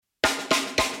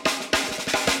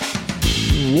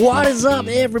What is up,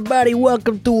 everybody?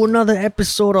 Welcome to another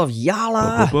episode of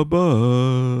Yala.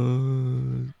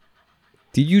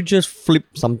 Did you just flip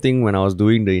something when I was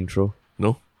doing the intro?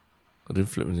 No, I didn't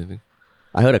flip anything.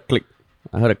 I heard a click.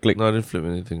 No, I didn't flip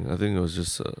anything. I think it was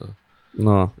just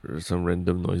No. some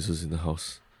random noises in the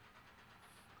house.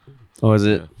 Oh, is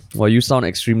it? Yeah. Well, you sound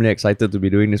extremely excited to be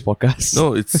doing this podcast.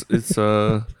 No,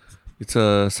 it's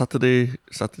a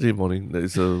Saturday morning.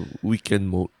 It's a weekend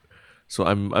mode. So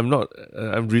I'm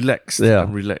relaxed. Yeah.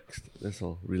 I'm relaxed. That's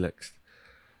all. Relaxed.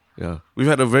 Yeah. We've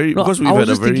had a very No, I was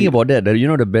just thinking about that. You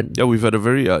know the band. Yeah, we've had a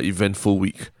very eventful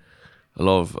week. A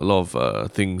lot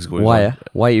of things going Why? on.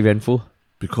 Why eventful?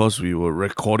 Because we were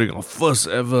recording our first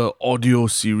ever audio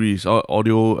series,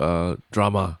 audio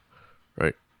drama,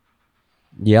 right?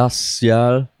 Yes,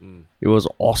 yeah. It was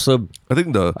awesome. I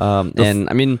think and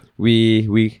I mean,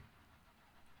 we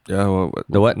yeah.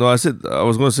 The what? No, I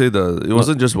was going to say it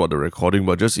wasn't just about the recording,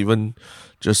 but just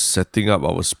setting up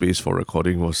our space for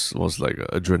recording was like an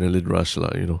adrenaline rush,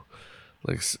 lah. You know,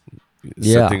 like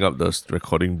setting up the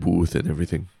recording booth and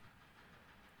everything.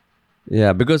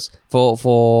 Yeah, because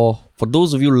for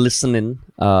those of you listening,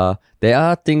 there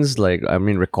are things like, I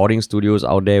mean, recording studios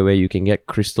out there where you can get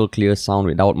crystal clear sound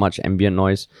without much ambient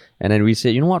noise. And then we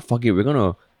said, you know what, fuck it, we're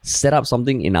gonna set up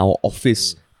something in our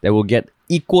office that will get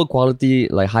equal quality,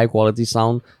 like high quality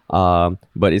sound.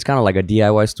 But it's kind of like a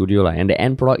DIY studio, and the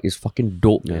end product is fucking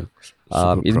dope, man.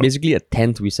 It's basically a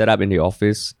tent we set up in the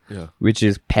office, which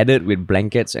is padded with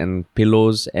blankets and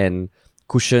pillows and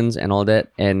cushions and all that,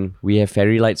 and we have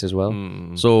fairy lights as well.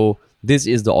 So this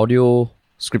is the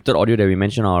scripted audio that we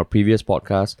mentioned on our previous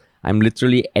podcast. I'm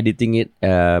literally editing it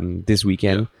this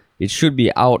weekend. It should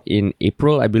be out in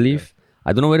April, I believe.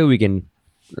 I don't know whether we can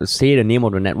say the name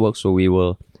of the network, so we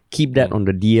will keep that on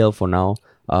the DL for now.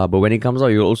 But when it comes out,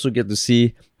 you'll also get to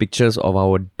see pictures of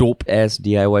our dope ass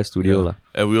DIY studio.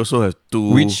 And we also have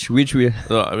two. Which we.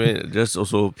 No, I mean, just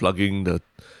also plugging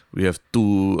we have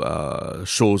two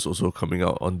shows also coming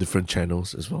out on different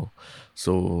channels as well.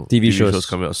 So TV shows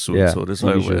coming out soon. Yeah, so that's TV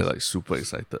why we're shows. like super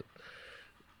excited.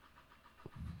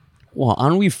 Wow,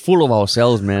 aren't we full of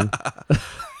ourselves, man?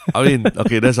 I mean,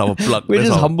 okay, that's our plug. We're That's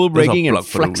just our- humble that's our bragging and plug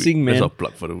for the week. flexing, man. That's our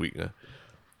plug for the week.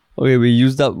 Okay, we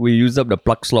used up the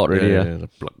plug slot already. Yeah,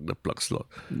 the plug slot.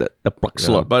 The plug Yeah,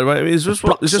 slot. but I mean, it's just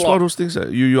plug one slot. of those things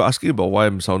that you're asking about why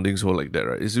I'm sounding so like that,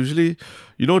 right? It's usually,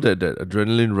 you know, that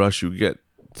adrenaline rush you get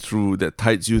through that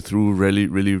tides you through really,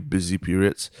 really busy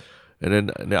periods,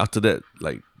 and then after that,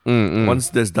 like once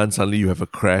that's done, suddenly you have a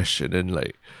crash, and then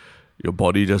like your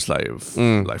body just like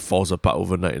falls apart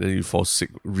overnight, and then you fall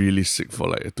sick, really sick for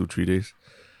like 2-3 days.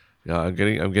 Yeah, I'm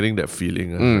getting that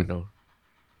feeling right now.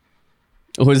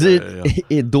 Was it?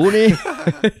 Yeah. Don't it?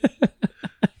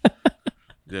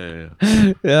 Yeah.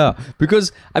 Yeah,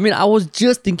 because I mean, I was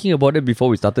just thinking about it before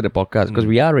we started the podcast, because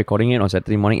we are recording it on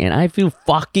Saturday morning, and I feel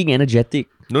fucking energetic.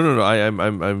 No.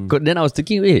 I'm. Then I was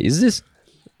thinking, wait, is this?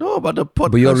 No, but the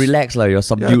podcast. But you're relaxed, you're Yeah,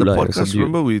 subdued, the you're podcast. subdued.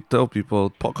 Remember, we tell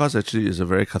people podcast actually is a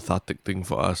very cathartic thing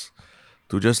for us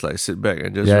to just like sit back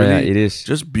and just it is.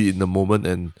 just be in the moment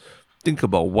and think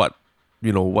about what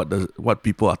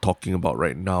people are talking about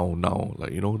right now.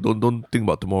 Like, you know, don't think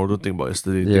about tomorrow. Don't think about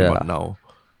yesterday. Think about now.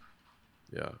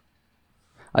 Yeah.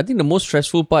 I think the most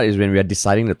stressful part is when we are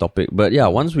deciding the topic. But yeah,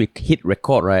 once we hit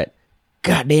record, right?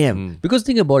 Goddamn. Because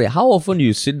think about it, how often do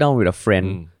you sit down with a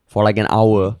friend for like an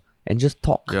hour and just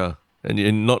talk? Yeah.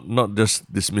 And not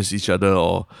just dismiss each other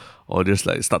or just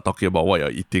like start talking about what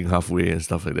you're eating halfway and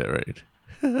stuff like that, right?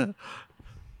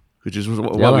 Which is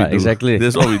what we do. Exactly.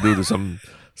 That's what we do to some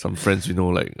friends, you know,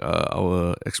 like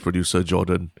our ex-producer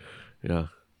Jordan. Yeah.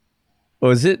 Oh,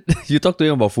 is it? You talk to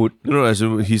him about food? No, as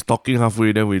in he's talking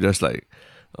halfway, then we just like,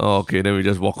 oh, okay, then we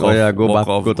just walk off. Yeah, go to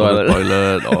the toilet.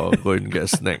 toilet or go and get a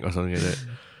snack or something like that.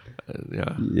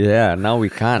 Yeah. Yeah, now we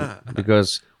can't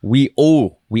because we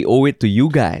owe it to you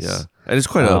guys. Yeah. And it's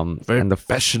quite a very and the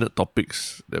passionate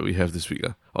topics that we have this week.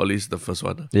 Or at least the first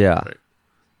one. Yeah. Right.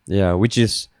 Yeah, which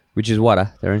is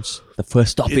what, Terence? The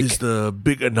first topic. It is the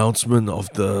big announcement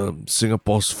of the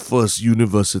Singapore's first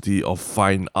University of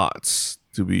Fine Arts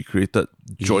to be created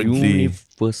jointly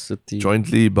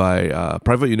by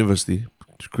private university,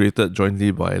 created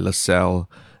jointly by LaSalle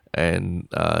and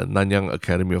Nanyang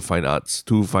Academy of Fine Arts,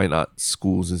 two fine arts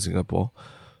schools in Singapore,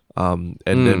 and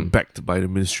then backed by the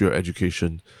Ministry of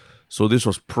Education. So this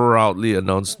was proudly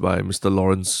announced by Mr.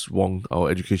 Lawrence Wong, our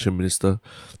Education Minister,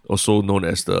 also known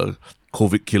as the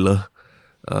COVID killer,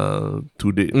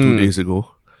 2 days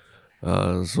ago.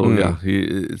 It's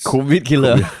COVID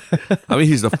killer. I mean,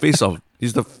 he's the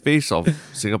face of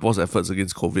Singapore's efforts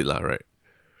against COVID, lah, right?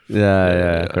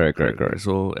 Yeah, correct.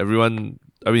 So everyone,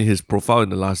 I mean, his profile in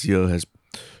the last year has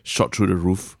shot through the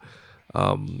roof.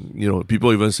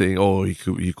 People even saying, "Oh, he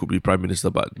could be prime minister,"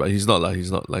 but he's not like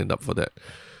he's not lined up for that.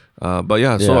 But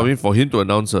yeah, so I mean, for him to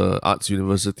announce a arts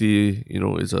university,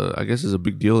 I guess it's a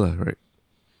big deal, right?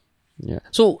 Yeah.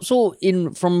 So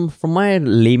from my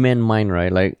layman mind,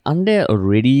 right? Like, aren't there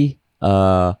already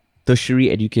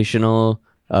tertiary educational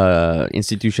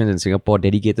institutions in Singapore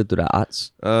dedicated to the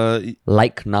arts?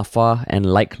 Like NAFA and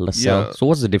like LaSalle. Yeah. So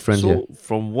what's the difference here? So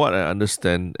from what I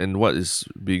understand and what is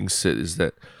being said is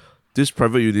that this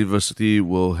private university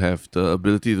will have the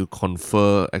ability to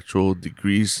confer actual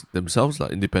degrees themselves,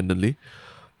 like independently.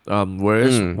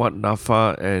 Whereas what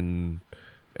NAFA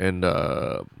and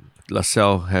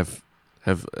LaSalle have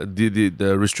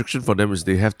the restriction for them is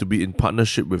they have to be in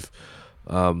partnership with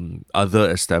other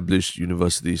established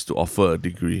universities to offer a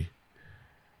degree.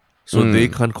 So they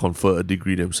can't confer a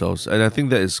degree themselves. And I think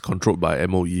that is controlled by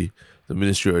MOE, the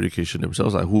Ministry of Education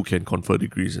themselves, like who can confer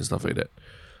degrees and stuff like that.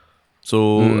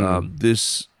 So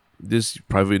this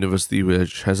private university,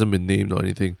 which hasn't been named or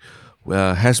anything,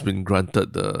 has been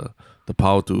granted the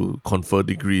power to confer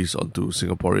degrees onto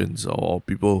Singaporeans or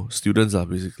people, students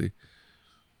basically.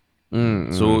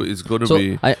 So it's going to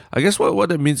be... I guess what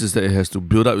that means is that it has to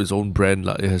build up its own brand.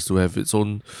 Like, it has to have its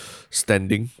own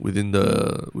standing within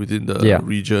the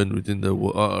region, within the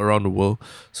around the world,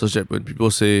 such that when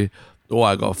people say, "Oh,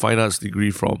 I got a fine arts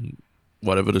degree from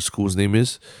whatever the school's name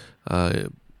is,"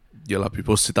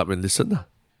 people sit up and listen.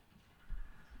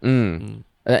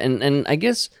 And I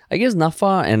guess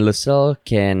NAFA and LaSalle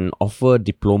can offer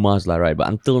diplomas, right? But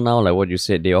until now, like what you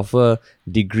said, they offer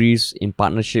degrees in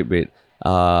partnership with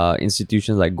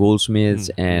institutions like Goldsmiths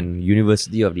and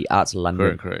University of the Arts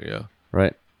London. Correct, yeah.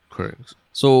 Right? Correct.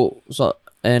 So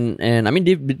and I mean,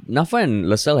 NAFA and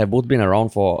LaSalle have both been around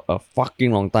for a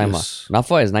fucking long time. Yes.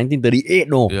 NAFA is 1938,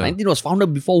 no. Yeah. 19 was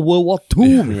founded before World War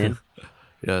II, man.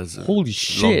 Yeah, it's Holy a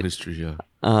shit. long history, yeah.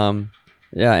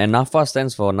 Yeah, and NAFA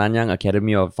stands for Nanyang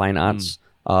Academy of Fine Arts.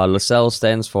 LaSalle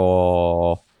stands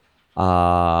for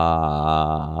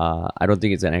I don't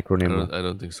think it's an acronym. I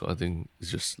don't think so. I think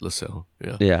it's just LaSalle.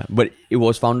 Yeah. Yeah, but it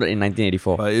was founded in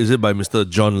 1984. Is it by Mr.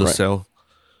 John LaSalle?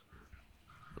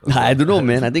 I don't know,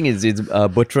 man. I think it's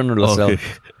Bertrand LaSalle. Okay.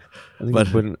 But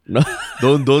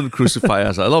don't crucify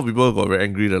us. A lot of people got very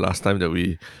angry the last time that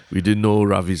we didn't know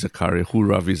Ravi Zacharias, who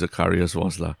Ravi Zacharias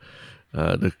was, the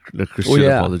Christian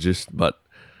apologist. But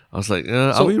I was like,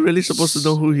 are we really supposed to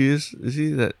know who he is? Is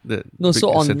he that no? big,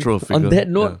 So central figure? On that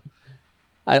note,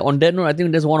 I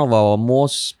think that's one of our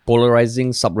most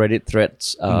polarizing subreddit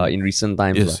threads in recent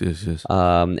times. Yes.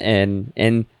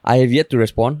 And I have yet to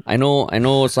respond. I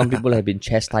know some people have been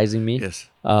chastising me. Yes.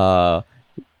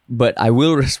 But I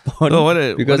will respond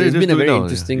because it's been a very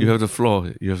interesting. You have the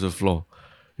floor. You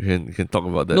can talk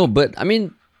about that. No, but I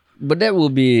mean, that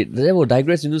will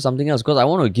digress into something else because I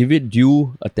want to give it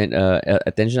due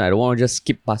attention. I don't want to just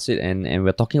skip past it. And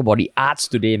we're talking about the arts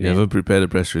today, man. You haven't prepared a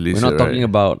press release. We're not talking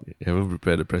about. You haven't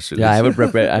prepared a press release. Yeah, I haven't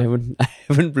prepared. I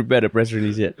haven't prepared a press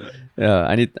release yet. Yeah,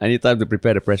 I need time to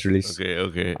prepare the press release.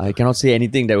 Okay. I cannot say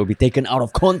anything that will be taken out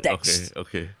of context.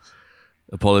 Okay.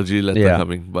 Apology letter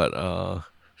coming, but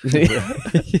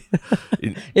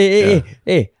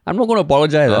Hey! I'm not gonna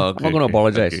apologize. I'm not gonna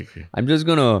apologize. Okay. I'm just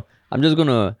gonna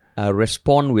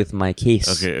respond with my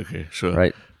case. Okay, sure.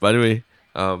 Right. By the way,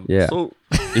 so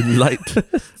in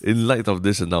light of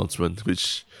this announcement,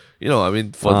 which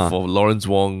for Lawrence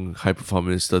Wong, High Profile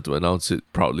Minister, to announce it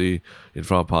proudly in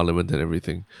front of Parliament and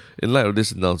everything, in light of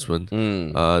this announcement,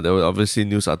 there were obviously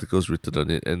news articles written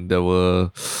on it, and there were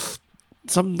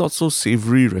some not so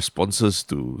savory responses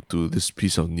to this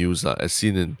piece of news, as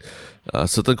seen in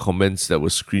certain comments that were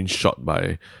screenshot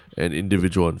by an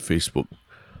individual on Facebook.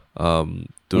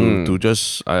 To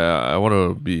just I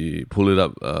want to pull it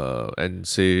up and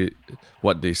say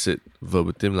what they said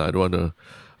verbatim. I don't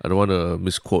want to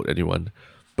misquote anyone,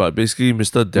 but basically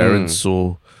Mr. Darren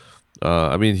So,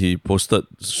 he posted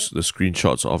the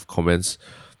screenshots of comments,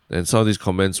 and some of these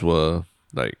comments were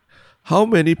like, how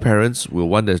many parents will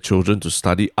want their children to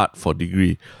study art for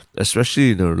degree,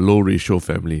 especially in a low ratio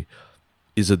family?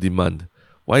 Is a demand.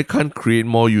 Why can't create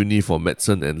more uni for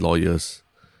medicine and lawyers?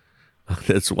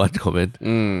 That's one comment.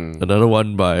 Another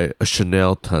one by a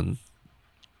Chanel Tan.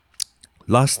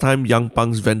 Last time young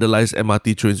punks vandalized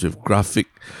MRT trains with graphic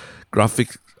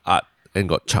art and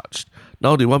got charged.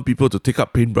 Now they want people to take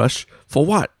up paintbrush for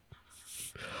what?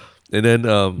 And then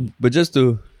but just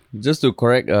to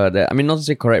correct that, I mean, not to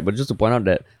say correct, but just to point out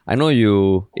that I know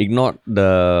you ignored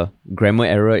the grammar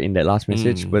error in that last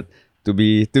message, but To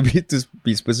be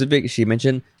specific, she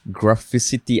mentioned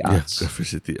graffiti Yeah, arts.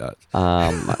 graffiti art.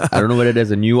 I don't know whether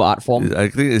there's a new art form. I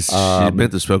think she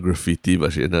meant to spell graffiti,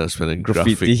 but she ended up spelling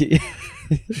graphic. Graffiti,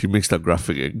 She mixed up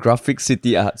graphic and graphic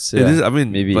city arts. it Yeah, is. I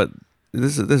mean, maybe. but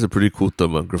that's a pretty cool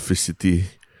term, graffiti.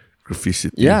 Graffiti.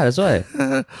 Yeah, that's why.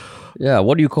 Yeah,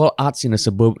 what do you call arts in a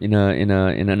suburb in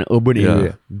an urban Yeah.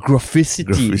 area? Graffiti,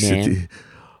 man. Graffiti.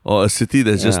 Or a city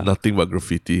that's just Yeah. nothing but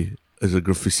graffiti. Is a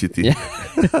graffiti. Yeah.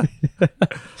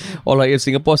 Or like if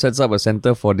Singapore sets up a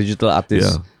center for digital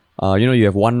artists, Yeah. you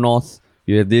have One North,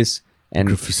 you have this, and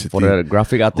Graffiti. for the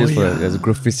graphic artists, Oh, yeah. there's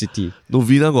graffiti.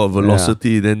 Novena got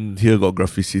velocity, then here got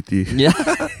graffiti. Yeah.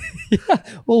 Yeah.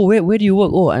 Oh, where do you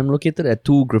work? Oh, I'm located at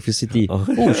 2 Graffiti.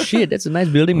 Oh shit, that's a nice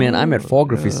building, man. I'm at 4 Yeah, all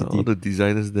Graffiti. the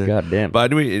designers there. God damn.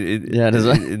 But anyway, Yeah, that's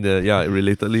right.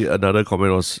 relatedly, another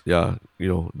comment was,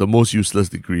 the most useless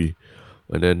degree.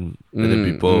 And then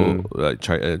people like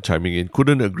chiming in,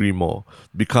 couldn't agree more.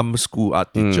 Become school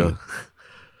art teacher.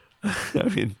 I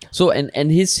mean, So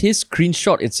and his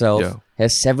screenshot itself Yeah.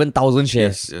 has 7,000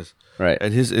 shares. yes. Right.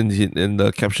 And in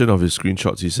the caption of his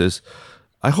screenshots, he says,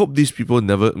 I hope these people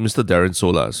never, Mr. Darren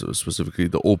Sola, so specifically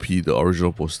the OP, the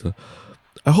original poster,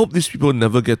 I hope these people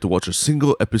never get to watch a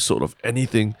single episode of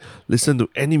anything, listen to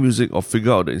any music, or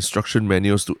figure out the instruction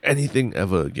manuals to anything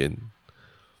ever again.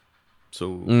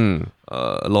 So,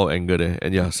 a lot of anger there.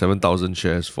 And 7,000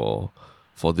 shares for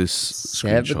this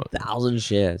screenshot. 7,000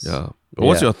 shares. Yeah. But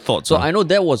what's Yeah. your thoughts? So I know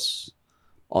that was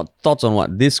thoughts on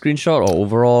what? This screenshot or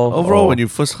overall? Overall, or- when you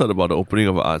first heard about the opening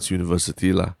of an arts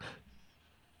university,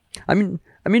 I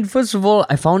mean, first of all,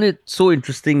 I found it so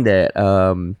interesting that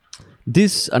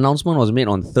this announcement was made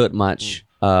on 3rd March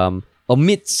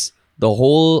amidst the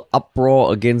whole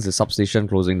uproar against the substation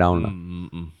closing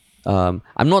down.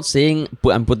 I'm not saying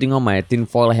I'm putting on my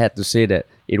tinfoil hat to say that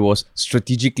it was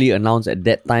strategically announced at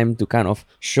that time to kind of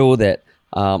show that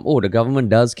the government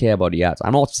does care about the arts.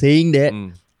 I'm not saying that.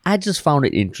 I just found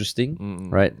it interesting,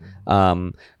 right?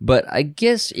 But I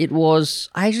guess it was.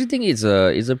 I actually think it's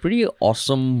a pretty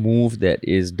awesome move that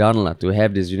is done to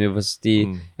have this university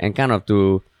and kind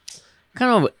of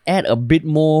add a bit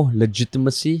more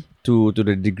legitimacy to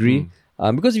the degree.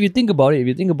 Because if you think about it,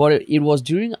 it was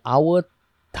during our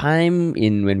time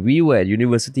when we were at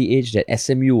university age that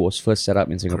SMU was first set up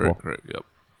in Singapore. Correct.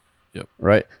 Yep.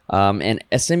 Right. And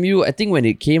SMU, I think when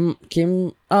it came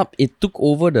up, it took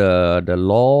over the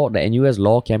NUS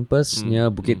law campus near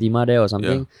Bukit Timah there or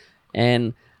something.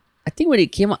 And I think when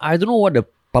it came up, I don't know what the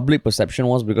public perception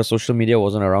was because social media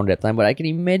wasn't around that time, but I can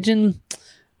imagine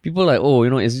people like,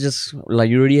 it's just like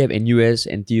you already have NUS,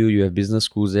 NTU, you have business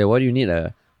schools there. Why do you need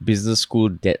a business school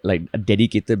like a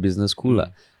dedicated business school?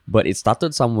 But it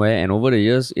started somewhere, and over the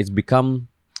years, it's become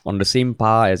on the same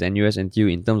par as NUS,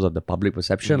 NTU in terms of the public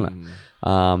perception.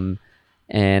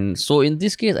 And so in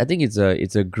this case, I think it's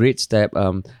a great step.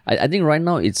 I think right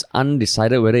now it's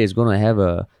undecided whether it's going to have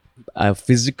a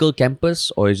physical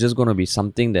campus or it's just going to be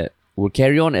something that will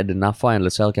carry on at the NAFA and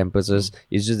LaSalle campuses.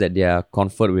 It's just that they are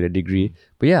conferred with a degree.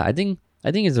 But yeah, I think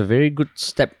it's a very good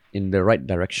step in the right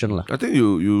direction. I think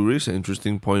you raised an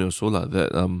interesting point also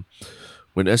that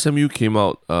when SMU came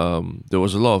out, there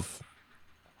was a lot of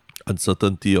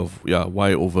uncertainty of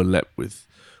why overlap with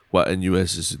what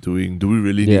NUS is doing. Do we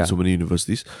really need so many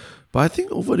universities? But I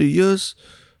think over the years,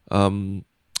 SMU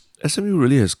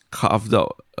really has carved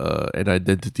out an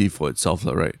identity for itself,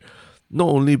 right? Not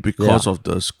only because of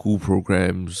the school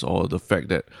programs or the fact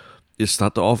that it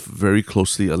started off very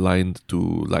closely aligned to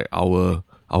like our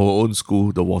own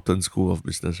school, the Wharton School of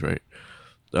Business, right?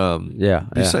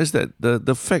 Besides that,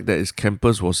 the fact that its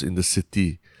campus was in the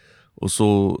city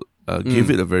also gave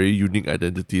it a very unique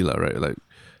identity, right? Like,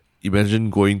 imagine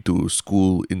going to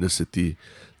school in the city.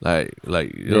 Like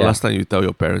last time you tell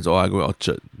your parents, I go to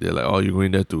Orchard. They're like, you're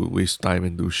going there to waste time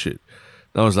and do shit.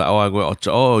 Now it's like, I go to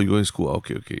Orchard. You're going to school.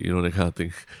 Okay. That kind of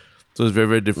thing. So it's very,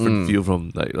 very different feel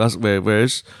from like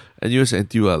whereas NUS and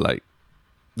NTU are like,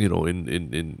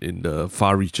 in the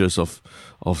far reaches of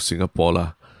Singapore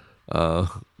lah.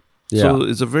 So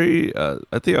it's a very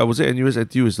I think I would say NUS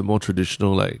NTU is the more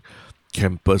traditional like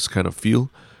campus kind of feel,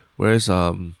 whereas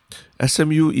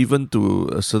SMU, even to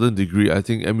a certain degree, I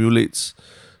think emulates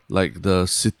like the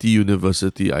city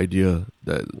university idea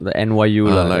that the NYU,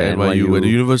 like the NYU, where the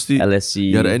university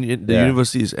LSC, the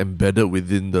university is embedded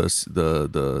within the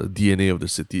DNA of the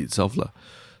city itself lah.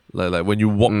 Like when you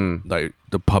walk, like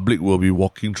the public will be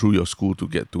walking through your school to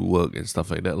get to work and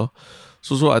stuff like that lor.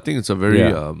 So I think it's a very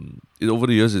over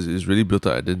the years it's really built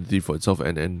an identity for itself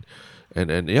and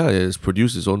it's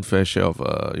produced its own fair share of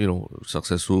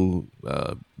successful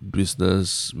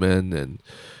businessmen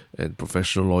and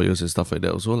professional lawyers and stuff like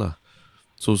that also lah.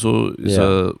 So it's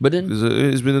Yeah. But then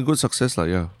it's been a good success, like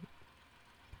yeah.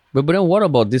 but then what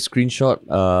about this screenshot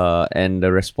and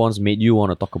the response made you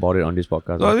want to talk about it on this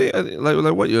podcast? No, I think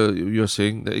like what you're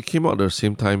saying, that it came out at the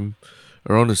same time,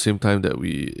 around the same time that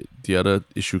the other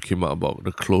issue came out about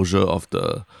the closure of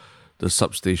the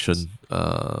substation.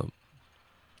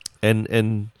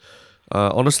 And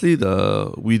honestly,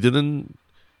 we didn't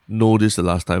know this the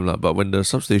last time lah. But when the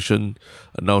substation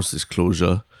announced its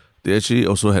closure, they actually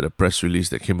also had a press release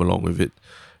that came along with it.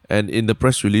 And in the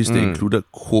press release, they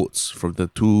included quotes from the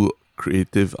two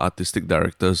creative artistic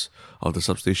directors of the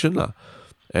substation lah.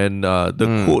 And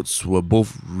the quotes were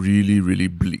both really, really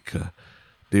bleak.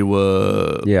 They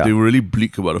were really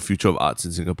bleak about the future of arts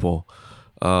in Singapore.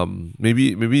 Maybe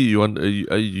you want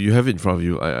you have it in front of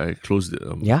you. I closed it.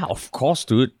 Yeah, of course,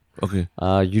 dude. Okay.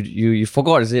 You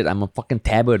forgot, is it? I'm a fucking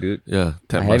tabber, dude. Yeah,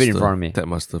 Tab I Master. have it in front of me. Tab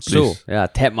Master, please. So yeah,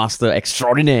 Tab Master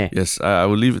extraordinaire. Yes, I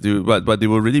will leave it to you. But they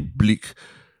were really bleak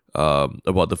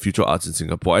about the future arts in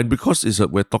Singapore, and because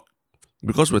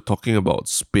we're talking about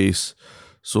space,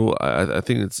 so I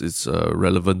think it's a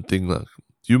relevant thing lah.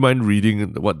 Do you mind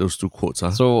reading what those two quotes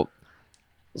are? So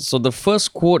the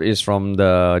first quote is from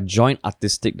the joint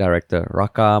artistic director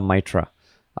Raka Maitra,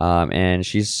 and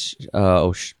she's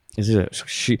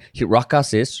Raka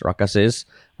says,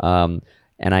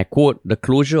 and I quote: "The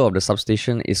closure of the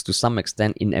substation is to some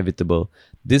extent inevitable.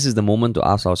 This is the moment to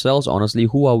ask ourselves honestly: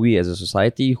 who are we as a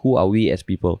society? Who are we as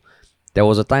people? There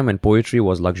was a time when poetry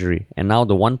was luxury, and now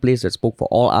the one place that spoke for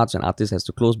all arts and artists has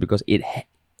to close because it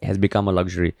has become a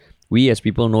luxury. We as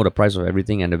people know the price of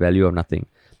everything and the value of nothing."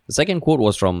 The second quote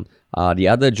was from the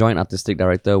other joint artistic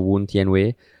director, Woon Tien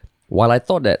Wei. "While I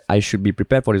thought that I should be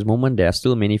prepared for this moment, there are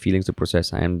still many feelings to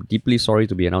process. I am deeply sorry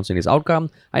to be announcing this outcome.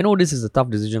 I know this is a tough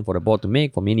decision for the board to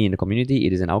make. For many in the community,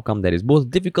 it is an outcome that is both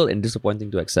difficult and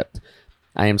disappointing to accept.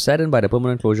 I am saddened by the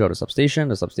permanent closure of the substation.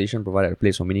 The substation provided a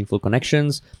place for meaningful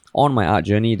connections. On my art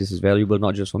journey, this is valuable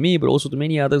not just for me, but also to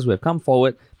many others who have come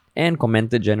forward and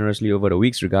commented generously over the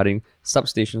weeks regarding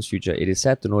substation's future. It is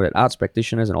sad to know that arts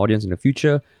practitioners and audience in the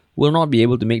future will not be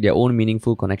able to make their own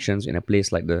meaningful connections in a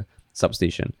place like the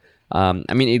substation."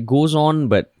 I mean, it goes on,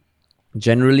 but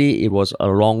generally it was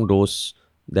along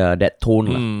that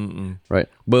tone, right?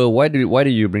 But why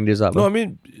did you bring this up? No, I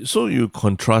mean, so you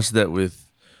contrast that with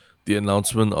the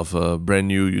announcement of a brand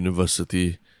new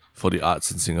university for the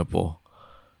arts in Singapore,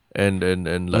 and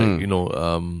like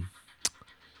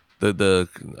the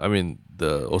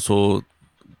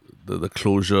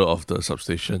closure of the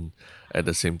substation at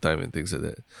the same time and things like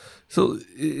that. So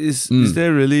is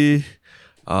there really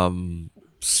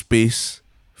space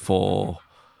for?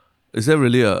 Is there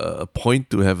really a point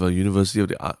to have a University of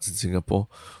the Arts in Singapore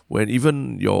when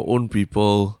even your own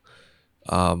people,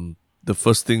 the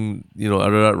first thing,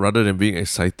 rather than being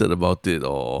excited about it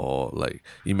or like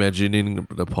imagining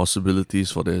the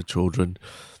possibilities for their children,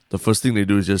 the first thing they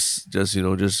do is just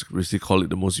basically call it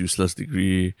the most useless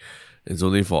degree. It's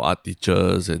only for art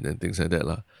teachers and things like that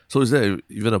lah. So is there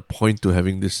even a point to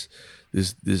having this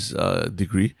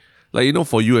degree? Like,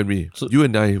 for you and me, you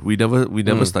and I, we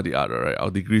never studied art, right? Our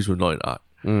degrees were not in art.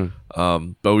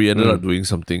 But we ended up doing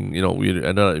something, we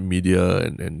ended up in media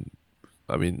and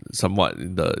I mean, somewhat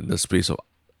in the space of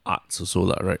arts or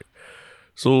so, right?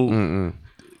 So,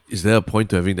 is there a point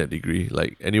to having that degree?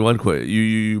 Like, anyone could,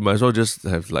 you might as well just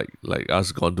have like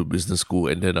us gone to business school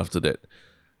and then after that,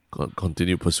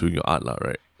 continue pursuing your art,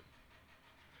 right?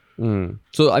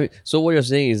 So what you're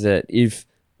saying is that if,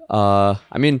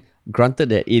 granted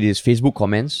that it is Facebook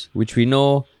comments, which we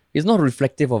know is not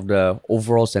reflective of the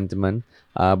overall sentiment,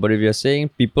 but if you're saying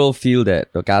people feel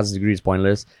that the arts degree is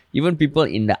pointless, even people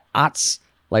in the arts,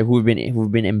 like who've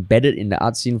been embedded in the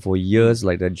art scene for years,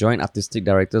 like the joint artistic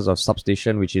directors of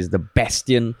Substation, which is the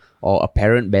bastion or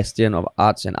apparent bastion of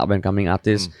arts and up-and-coming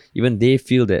artists, even they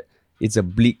feel that it's a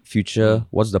bleak future.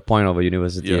 What's the point of a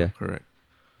university? Yeah, correct.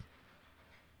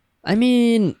 I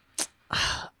mean,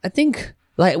 I think,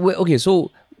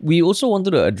 so we also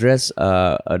wanted to address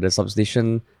the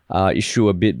Substation issue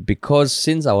a bit, because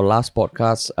since our last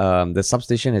podcast, the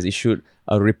Substation has issued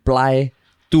a reply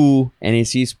to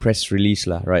NAC's press release,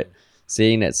 right?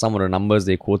 Saying that some of the numbers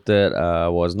they quoted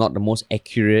was not the most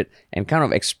accurate and kind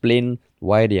of explain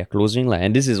why they are closing.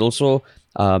 And this is also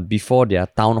before their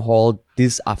town hall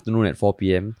this afternoon at 4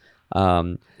 p.m.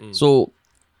 So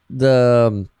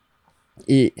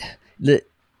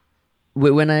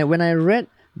when I read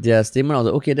their statement, I was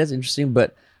like, okay, that's interesting,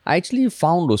 but I actually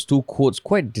found those two quotes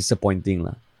quite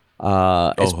disappointing.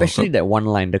 Especially that one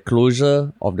line, the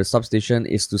closure of the substation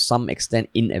is to some extent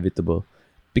inevitable.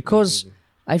 Because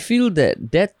I feel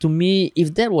that to me,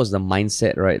 if that was the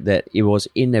mindset, right, that it was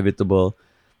inevitable,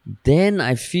 then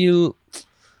I feel,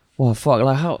 wow, fuck,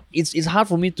 like how it's hard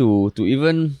for me to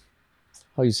even,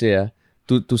 how you say,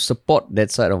 to support that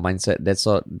side of mindset, that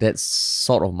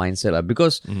sort of mindset,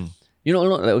 because like,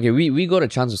 okay, we got a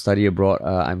chance to study abroad.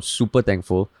 I'm super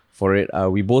thankful for it.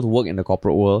 We both work in the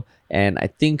corporate world, and I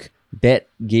think that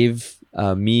gave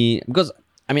me, because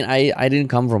I mean, I didn't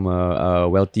come from a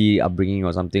wealthy upbringing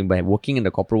or something, but working in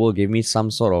the corporate world gave me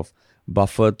some sort of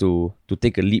buffer to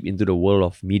take a leap into the world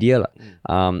of media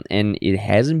lah. And it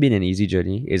hasn't been an easy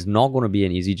journey. It's not going to be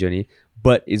an easy journey,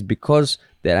 but it's because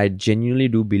that I genuinely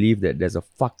do believe that there's a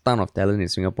fuck ton of talent in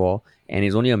Singapore, and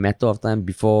it's only a matter of time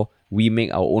before we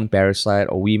make our own parasite,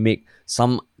 or we make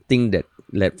something that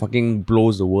fucking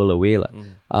blows the world away lah.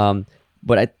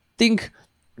 But I think,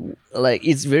 like,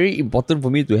 it's very important for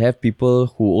me to have people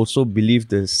who also believe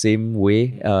the same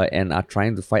way, and are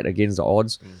trying to fight against the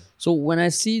odds. So when I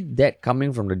see that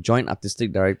coming from the joint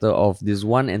artistic director of this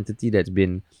one entity that's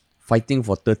been fighting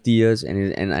for 30 years,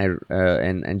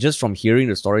 and just from hearing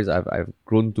the stories I've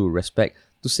grown to respect,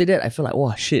 to say that, I feel like,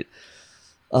 oh shit,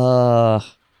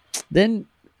 then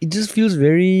it just feels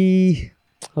very,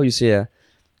 how you say,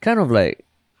 kind of like,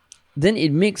 then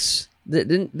it makes,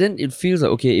 then it feels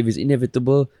like, okay, if it's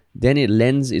inevitable, then it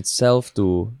lends itself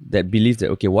to that belief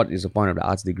that, okay, what is the point of the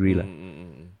arts degree lah?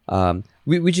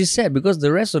 Which is sad, because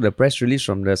the rest of the press release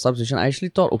from the substation, I actually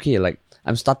thought, okay, like,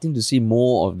 I'm starting to see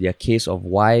more of their case of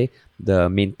why the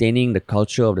maintaining the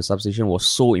culture of the substation was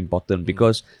so important,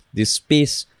 because this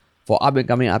space for up and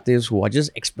coming artists who are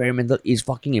just experimental is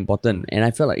fucking important. And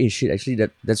I felt like, hey shit, actually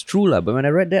that's true lah. But when I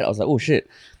read that, I was like, oh shit,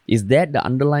 is that the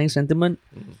underlying sentiment?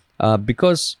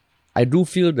 Because I do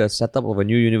feel the setup of a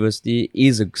new university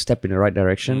is a step in the right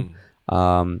direction.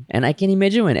 And I can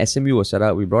imagine when SMU was set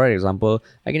up, we brought an example,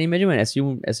 I can imagine when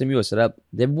SMU was set up,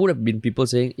 there would have been people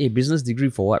saying, hey, business degree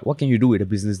for what? What can you do with a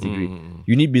business degree?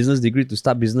 You need business degree to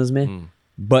start business, man.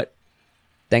 But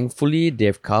thankfully,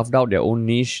 they've carved out their own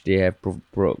niche. They have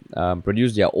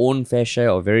produced their own fair share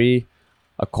of very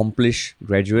accomplished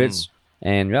graduates.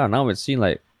 And yeah, now it's seen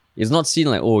like, it's not seen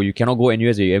like, oh, you cannot go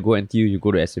NUS, you go NTU, you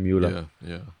go to SMU.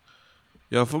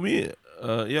 Yeah, for me,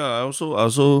 I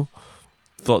also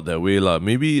thought that way lah.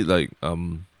 Maybe like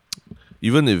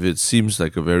even if it seems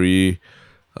like a very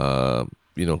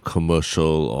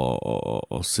commercial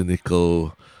or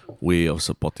cynical way of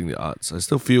supporting the arts, I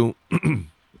still feel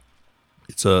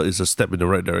it's a step in the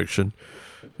right direction,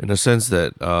 in the sense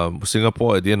that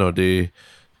Singapore, at the end of the day,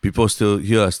 people still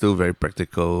here are still very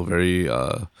practical, very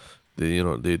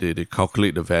they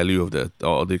calculate the value of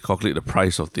or they calculate the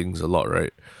price of things a lot,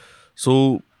 right?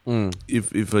 So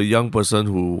if a young person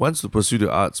who wants to pursue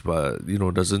the arts but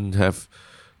doesn't have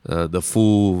the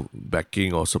full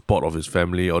backing or support of his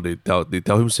family, or they tell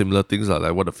him similar things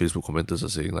like what the Facebook commenters are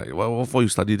saying, like, what for you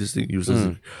study this thing,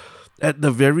 useless. At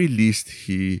the very least,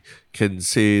 he can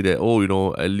say that,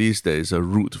 at least there is a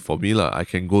route for me lah. I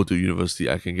can go to university,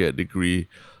 I can get a degree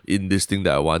in this thing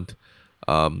that I want.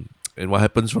 And what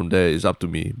happens from there is up to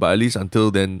me. But at least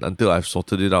until then, until I've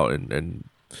sorted it out and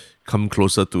come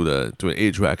closer to an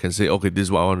age where I can say, okay, this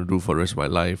is what I want to do for the rest of my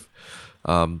life.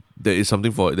 There's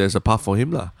a path for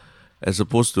him lah. As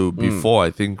opposed to before, I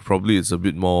think probably it's a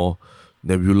bit more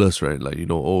nebulous, right? Like,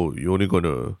 you're only going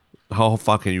to, how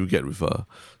far can you get with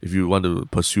if you want to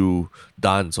pursue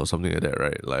dance or something like that,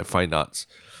 right? Like fine arts.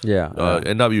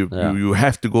 End up you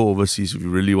have to go overseas if you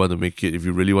really want to make it, if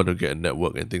you really want to get a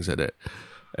network and things like that.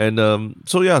 And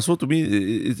so to me,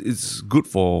 it's good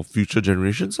for future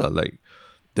generations, like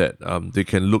that they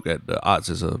can look at the arts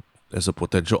as a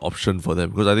potential option for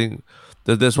them, because I think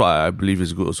that's why I believe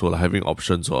is good also, like having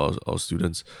options for our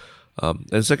students.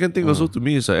 And second thing also to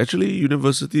me is actually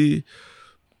university.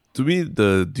 To me,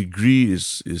 the degree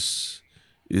is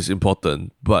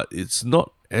important, but it's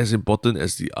not as important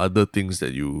as the other things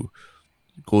that you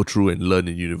go through and learn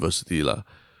in university lah.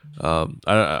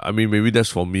 I mean, maybe that's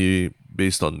for me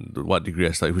based on what degree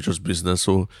I studied, which was business.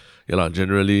 So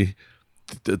generally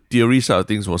the theory side of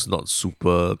things was not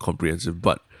super comprehensive,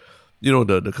 but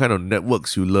the kind of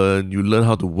networks you learn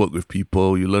how to work with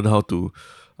people, you learn how to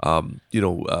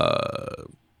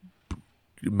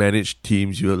manage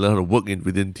teams, you learn how to work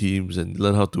within teams, and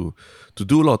learn how to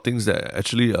do a lot of things that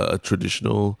actually a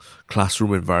traditional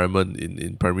classroom environment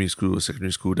in primary school or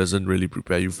secondary school doesn't really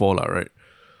prepare you for, right?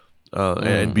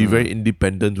 And be very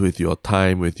independent with your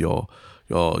time, with your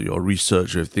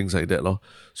research, with things like that.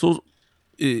 So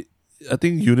I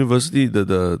think university,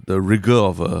 the rigor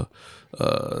of a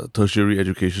tertiary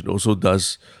education also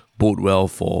does bode well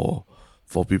for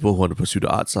people who want to pursue the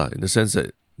arts, in the sense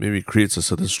that maybe it creates a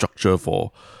certain structure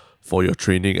for for your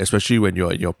training, especially when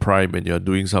you're in your prime and you're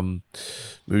doing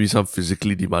maybe some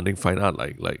physically demanding fine art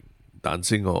like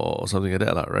dancing or something like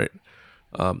that, right?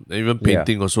 And even Yeah.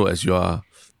 painting also, as your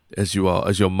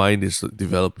mind is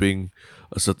developing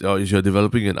or as you're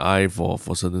developing an eye for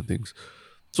certain things.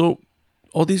 So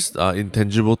all these are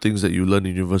intangible things that you learn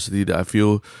in university that I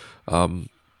feel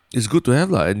is good to have,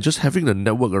 lah. And just having the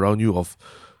network around you of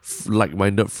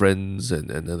like-minded friends and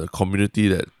a community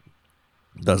that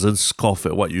doesn't scoff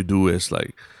at what you do as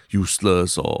like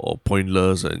useless or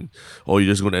pointless, or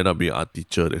you're just going to end up being an art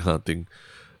teacher, that kind of thing.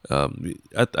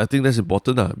 I think that's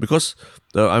important, because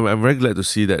I'm very glad to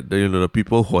see that the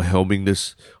people who are helming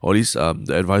this, or at least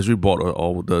the advisory board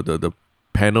or the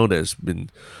panel that has been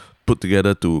put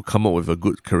together to come up with a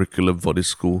good curriculum for this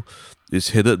school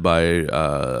is headed by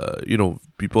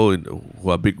people who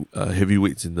are big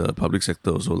heavyweights in the public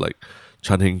sector, also like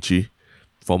Chan Heng Chi,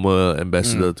 former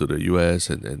ambassador to the US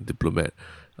and diplomat.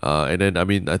 And then,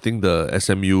 I think the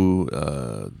SMU,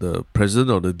 the president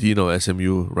or the dean of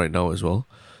SMU right now as well,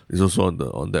 is also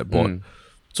on that board.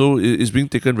 So it's being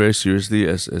taken very seriously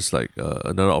as like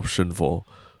another option for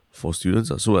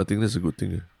students. So I think that's a good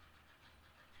thing.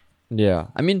 Yeah.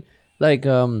 I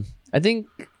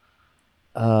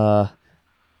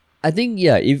think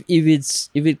yeah, if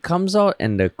it comes out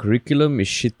and the curriculum is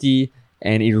shitty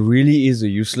and it really is a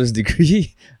useless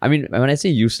degree. I mean, when I say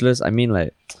useless, I mean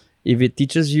like if it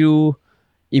teaches you,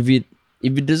 if it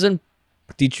doesn't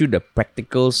teach you the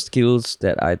practical skills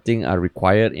that I think are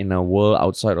required in a world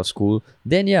outside of school,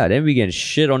 then we can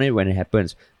shit on it when it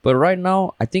happens. But right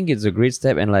now, I think it's a great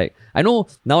step. And like, I know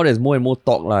now there's more and more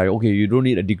talk like, okay, you don't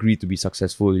need a degree to be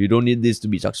successful. You don't need this to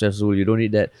be successful. You don't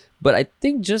need that. But I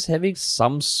think just having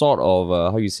some sort of,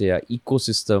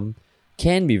 ecosystem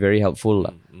can be very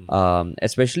helpful.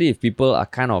 Especially if people are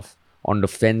kind of on the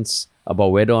fence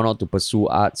about whether or not to pursue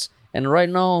arts. And right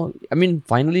now, I mean,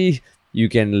 finally, you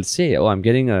can say, oh, I'm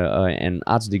getting an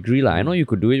arts degree. I know you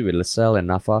could do it with LaSalle and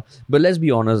NAFA, but let's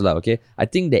be honest, okay? I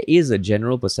think there is a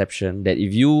general perception that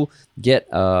if you get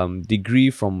degree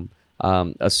from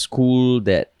a school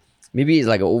that maybe it's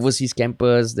like an overseas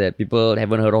campus that people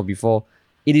haven't heard of before,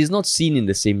 it is not seen in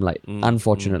the same light,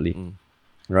 unfortunately.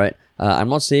 Right? I'm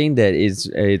not saying that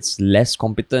it's less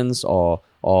competence or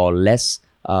less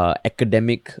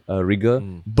academic rigor,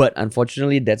 but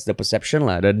unfortunately that's the perception.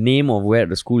 The name of where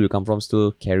the school you come from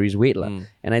still carries weight.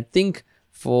 And I think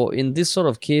in this sort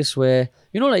of case where,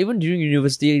 even during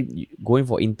university, going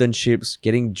for internships,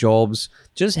 getting jobs,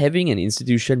 just having an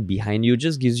institution behind you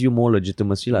just gives you more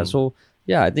legitimacy. So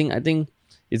yeah, I think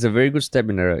it's a very good step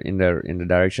in the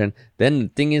direction. Then the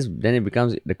thing is, then it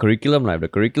becomes the curriculum. If the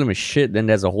curriculum is shit, then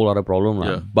there's a whole other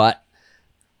problem. But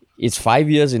it's 5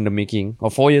 years in the making, or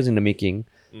 4 years in the making.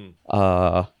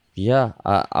 I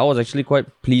was actually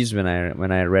quite pleased when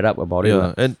I read up about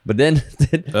it. But then,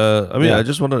 I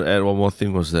just wanted to add one more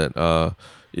thing, was that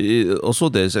also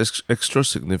there's extra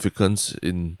significance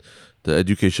in the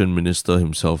education minister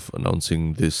himself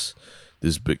announcing this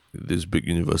big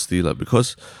university,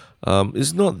 because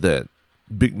it's not that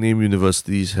big name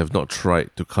universities have not tried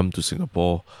to come to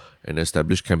Singapore and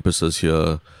establish campuses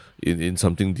here in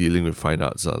something dealing with fine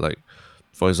arts. Like,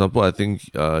 for example, I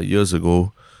think years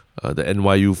ago, the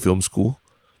NYU Film School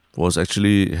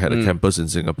had a campus in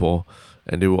Singapore,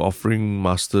 and they were offering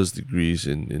master's degrees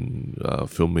in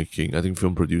filmmaking, I think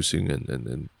film producing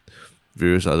and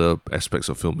various other aspects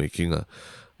of filmmaking.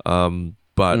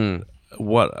 But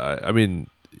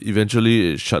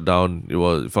eventually it shut down.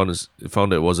 It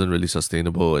found that it wasn't really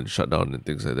sustainable and shut down and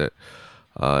things like that.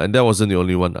 And that wasn't the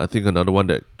only one. I think another one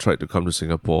that tried to come to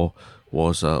Singapore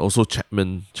was also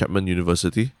Chapman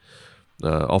University,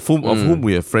 of whom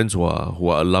we have friends who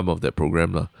are alum of that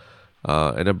program,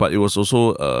 but it was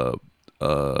also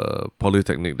a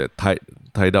polytechnic that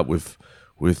tied up with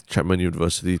Chapman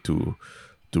University to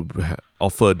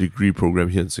offer a degree program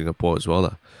here in Singapore as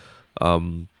well,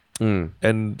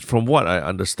 And from what I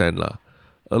understand, a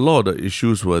lot of the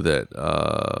issues were that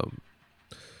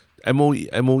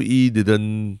MOE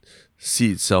didn't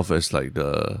see itself as like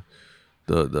the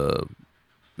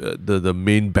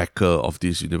main backer of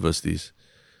these universities.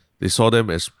 They saw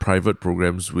them as private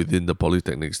programs within the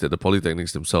polytechnics that the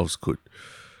polytechnics themselves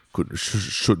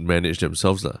should manage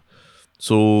themselves.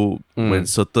 So when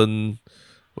certain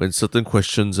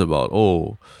questions about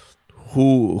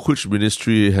which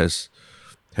ministry is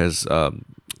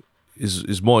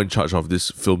more in charge of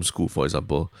this film school, for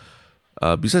example,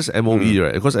 besides MOE,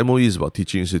 right? Because MOE is about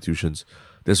teaching institutions.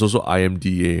 There's also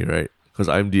IMDA, right? Because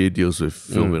IMDA deals with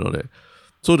film and all that.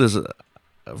 So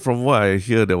from what I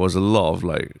hear, there was a lot of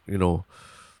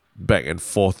back and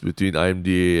forth between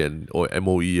IMDA and or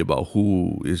MOE about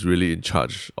who is really in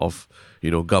charge of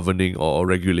governing or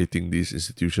regulating these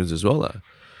institutions as well, lah.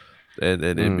 And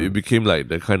it became like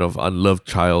the kind of unloved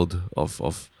child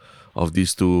of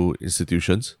these two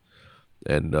institutions,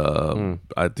 and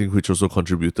I think which also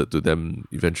contributed to them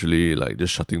eventually like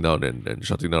just shutting down and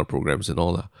shutting down programs and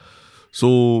all that.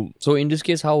 So in this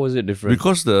case, how was it different?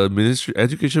 because the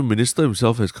education minister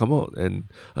himself has come out and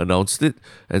announced it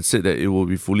and said that it will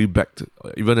be fully backed,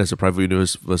 even as a private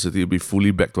university, it will be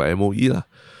fully backed by MOE, lah.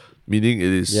 Meaning it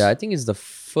is. Yeah, I think it's the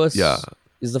first. Yeah.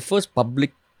 It's the first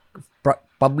publicly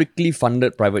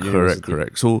funded private university.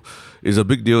 Correct. So it's a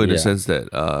big deal in the sense that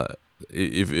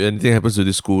if anything happens to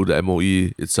this school, the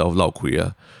MOE itself lao kui,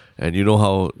 and you know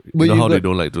how they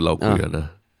don't like to lao kui,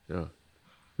 yeah.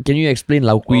 Can you explain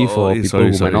Lao Kui for people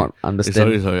who might not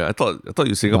understand? Sorry. I thought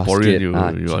you Singaporean, you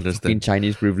understand. Fucking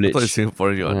Chinese privilege. I thought you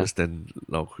Singaporean, you understand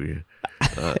Lao Kui.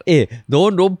 Hey,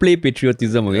 don't play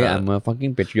patriotism, okay? I'm a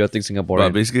fucking patriotic Singaporean.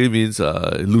 But basically means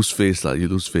lose face, lah. You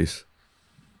lose face.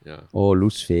 Yeah. Oh,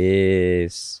 lose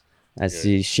face. I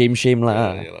see. Shame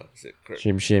lah. Yeah,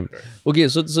 correct. Shame. Okay,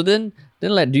 so then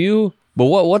like, do you? But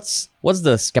what's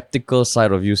the skeptical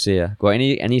side of you say? Got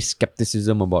any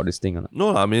skepticism about this thing or not?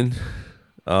 No, I mean.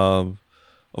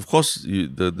 Of course,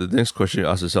 the next question you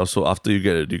ask yourself, so after you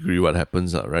get a degree, what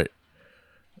happens, right?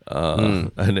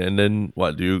 And then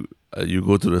what do you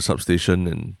go to the substation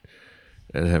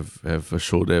and have a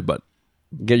show there, but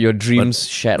get your dreams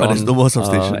shat on, there's no more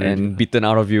substation and beaten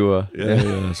out of you.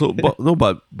 Yeah. So, but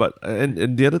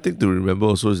the other thing to remember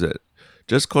also is that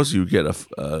just because you get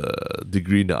a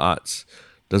degree in the arts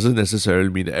doesn't necessarily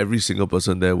mean that every single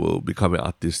person there will become an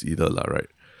artist either, lah, right?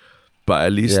 But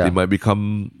at least they might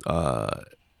become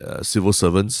civil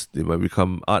servants. They might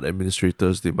become art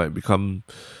administrators. They might become,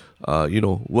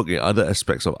 work in other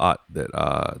aspects of art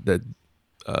that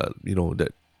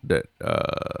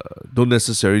don't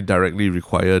necessarily directly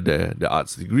require their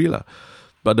arts degree, lah.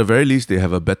 But at the very least, they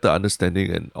have a better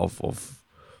understanding of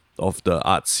the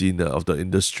art scene, of the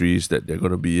industries that they're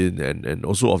going to be in, and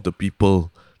also of the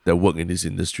people that work in these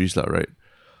industries, lah, right?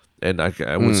 And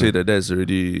I would say that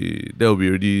will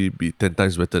already be 10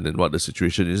 times better than what the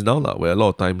situation is now, lah, where a lot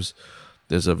of times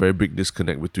there's a very big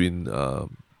disconnect between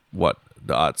what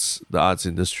the arts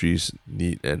industries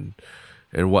need and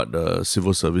what the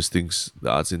civil service thinks the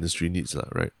arts industry needs, lah,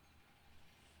 right?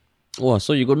 Oh,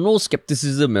 so you got no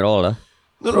skepticism at all,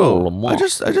 No. I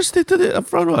just stated it up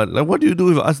front, one. Like, what do you do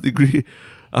with an arts degree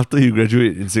after you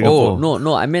graduate in Singapore? Oh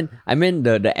no! I meant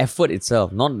the effort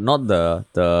itself, not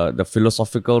the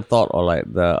philosophical thought or like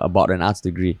about an arts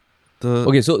degree. The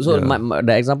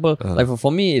example, like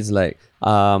for me, it's like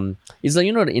in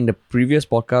the previous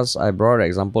podcast I brought an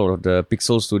example of the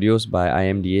Pixel Studios by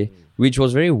IMDA, which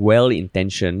was very well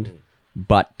intentioned,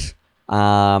 but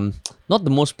not the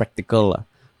most practical.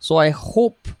 So I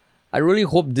really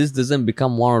hope this doesn't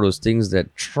become one of those things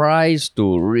that tries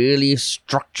to really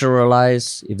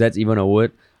structuralize, if that's even a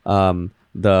word,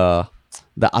 the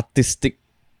artistic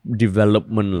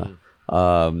development,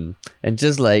 and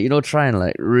just like try and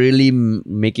like really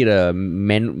make it a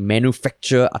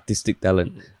manufacture artistic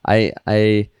talent. I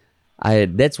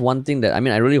that's one thing that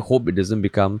I really hope it doesn't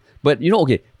become. But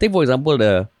okay, take for example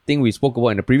the thing we spoke about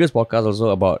in the previous podcast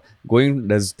also about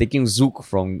taking Zook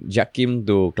from Jakim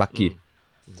to Clarke.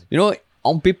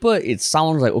 On paper, it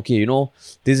sounds like, okay,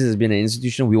 this has been an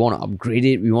institution, we want to upgrade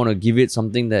it, we want to give it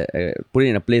something that, put it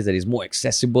in a place that is more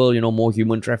accessible, more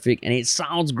human traffic, and it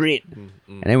sounds great.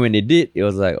 And then when they did, it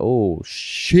was like, oh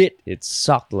shit, it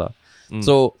sucked.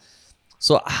 So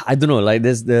I don't know, like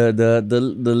there's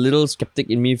the little skeptic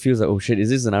in me feels like, oh shit,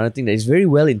 is this another thing that is very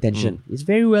well intentioned? It's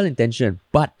very well intentioned,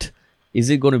 but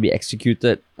is it going to be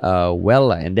executed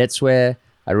well? And that's where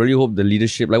I really hope the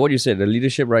leadership, like what you said, the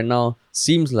leadership right now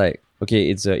seems like,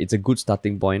 okay, it's a good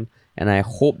starting point, and I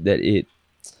hope that it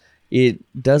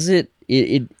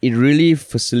really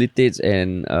facilitates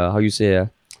and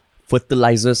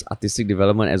fertilizes artistic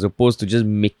development as opposed to just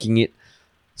making it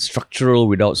structural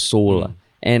without soul.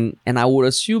 And I would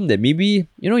assume that maybe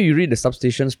you read the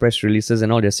substations press releases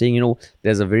and all, they're saying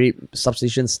there's a very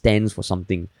substation stands for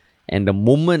something, and the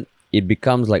moment it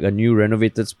becomes like a new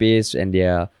renovated space and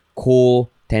they're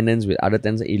co-tenants with other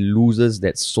tenants, it loses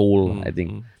that soul, I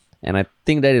think. And I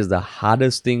think that is the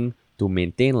hardest thing to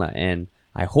maintain. And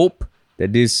I hope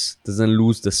that this doesn't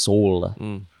lose the soul.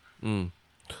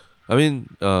 I mean,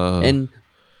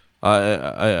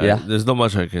 there's not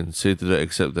much I can say to that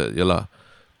except that,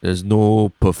 there's no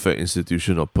perfect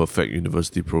institution or perfect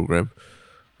university program.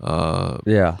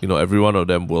 Every one of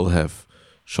them will have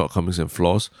shortcomings and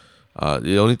flaws.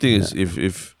 The only thing is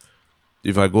if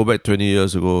if I go back 20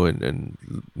 years ago and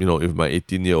if my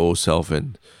 18-year-old self,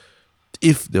 and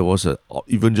if there was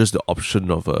even just the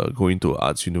option of going to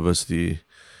arts university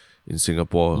in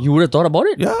Singapore, You would have thought about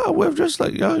it? yeah, I would have just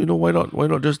why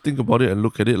not just think about it and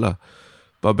look at it lah.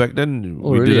 But back then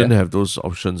Oh, we really, didn't eh? have those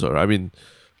options. Or I mean,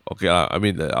 okay,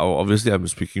 obviously I'm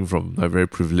speaking from my very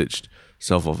privileged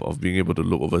self of being able to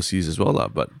look overseas as well lah.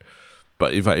 But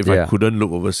if I Yeah. couldn't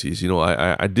look overseas,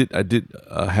 I did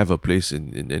have a place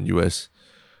in US.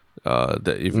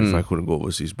 That if I couldn't go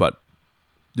overseas, but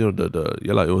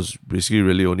it was basically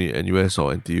really only NUS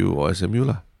or NTU or SMU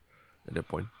lah at that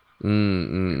point.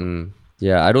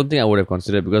 Yeah, I don't think I would have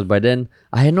considered, because by then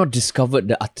I had not discovered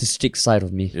the artistic side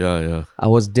of me. Yeah. I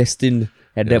was destined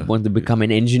at that point to become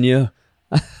an engineer,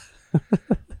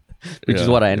 which is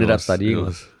what I ended up studying.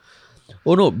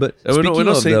 Oh no, but speaking we're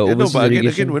not of saying, the overseas but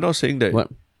education, we're not saying that. What?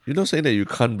 You're not saying that you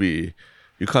can't be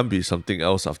something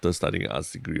else after studying an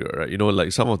arts degree, right?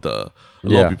 Like some of a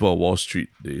lot of people on Wall Street,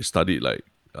 they studied like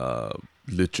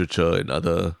literature and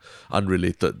other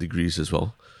unrelated degrees as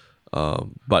well.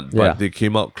 But they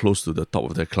came out close to the top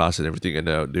of their class and everything, and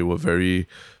they were very,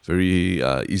 very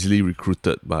easily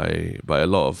recruited by a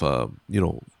lot of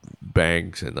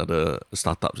banks and other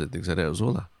startups and things like that as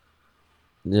well lah.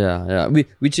 Yeah.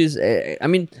 Which is, I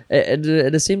mean, at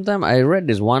the same time, I read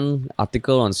this one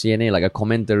article on CNA, like a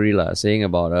commentary saying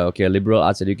about a liberal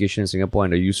arts education in Singapore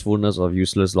and the usefulness of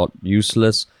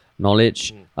useless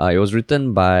knowledge. It was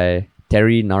written by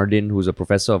Terry Nardin, who's a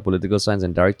professor of political science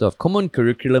and director of common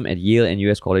curriculum at Yale and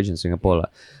US College in Singapore.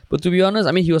 But to be honest,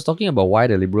 I mean, he was talking about why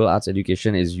the liberal arts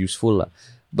education is useful.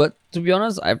 But to be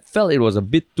honest, I felt it was a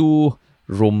bit too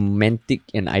romantic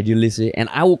and idealistic, and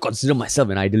I would consider myself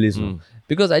an idealist.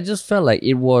 Because I just felt like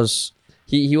it was,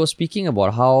 he was speaking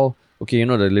about how,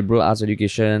 the liberal arts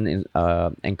education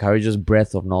encourages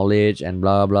breadth of knowledge and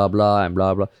blah, blah, blah, and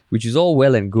blah, blah, which is all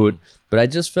well and good. But I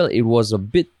just felt it was a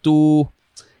bit too,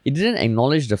 it didn't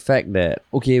acknowledge the fact that,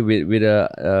 with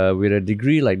a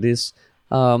degree like this,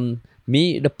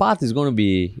 the path is going to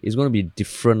be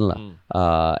different.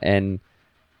 And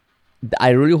I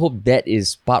really hope that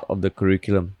is part of the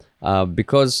curriculum.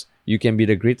 Because you can be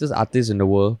the greatest artist in the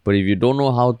world, but if you don't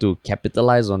know how to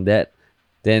capitalize on that,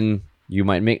 then you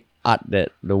might make art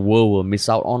that the world will miss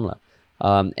out on.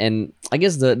 And I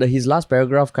guess his last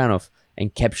paragraph kind of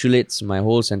encapsulates my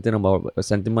whole sentiment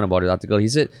about the article. He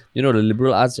said, the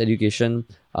liberal arts education,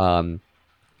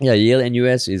 Yale and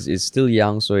US is still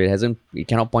young, so it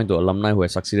cannot point to alumni who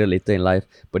have succeeded later in life,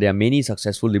 but there are many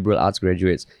successful liberal arts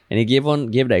graduates. And he gave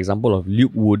the example of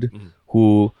Luke Wood,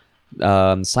 who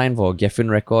signed for Geffen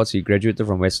Records. He graduated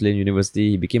from Wesleyan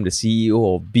University. He became the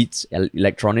CEO of Beats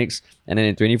Electronics, and then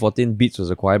in 2014 Beats was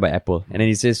acquired by Apple. And then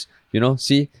he says,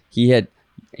 he had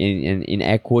in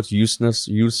air quotes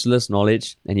useless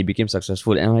knowledge, and he became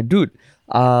successful. And I'm like, dude,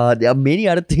 there are many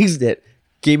other things that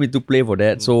came into play for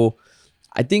that. So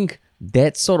I think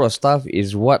that sort of stuff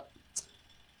is what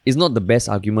is not the best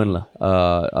argument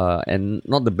and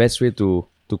not the best way to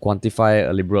quantify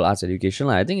a liberal arts education.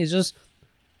 I think it's just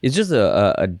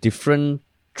a different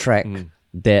track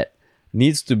that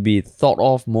needs to be thought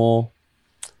of more,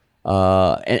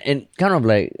 and kind of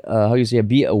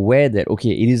be aware that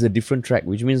it is a different track,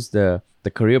 which means the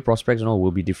career prospects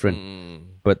will be different.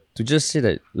 But to just say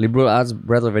that liberal arts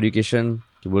breadth of education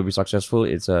will be successful,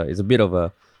 it's a bit of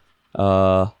a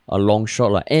long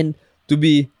shot. And to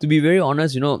be very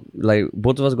honest, like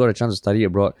both of us got a chance to study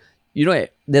abroad.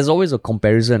 There's always a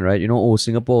comparison, right?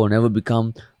 Singapore will never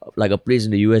become like a place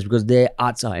in the US because their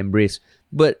arts are embraced.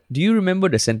 But do you remember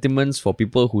the sentiments for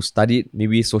people who studied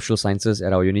maybe social sciences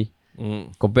at our uni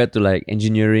compared to like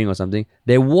engineering or something?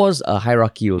 There was a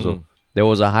hierarchy also. There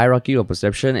was a hierarchy of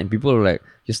perception, and people were like,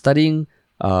 you're studying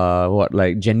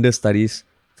gender studies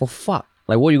for fuck.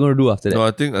 Like, what are you going to do after that? No,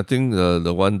 I think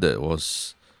the one that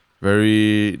was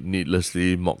very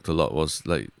needlessly mocked a lot was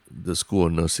like the School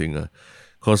of Nursing.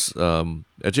 Because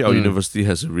actually our university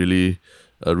has a really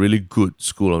good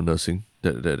School of Nursing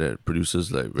that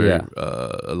produces like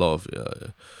a lot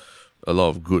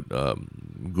of good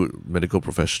medical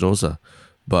professionals.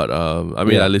 But I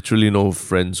mean, I literally know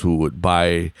friends who would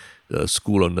buy the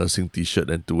School of Nursing T-shirt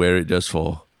and to wear it just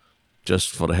for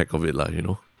the heck of it,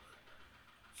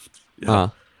 Yeah.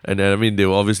 And then I mean, they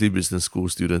were obviously business school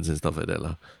students and stuff like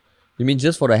that, You mean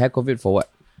just for the heck of it? For what?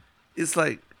 It's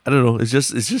like, I don't know. It's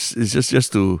just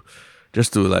to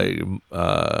like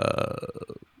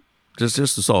just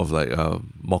to sort of like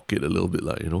mock it a little bit,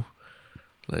 like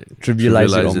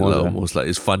Trivialize it almost. Like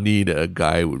it's funny that a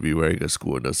guy would be wearing a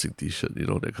School of Nursing T-shirt,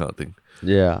 that kind of thing.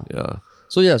 Yeah.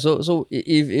 So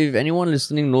if anyone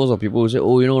listening knows of people who say,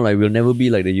 we'll never be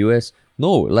like the US.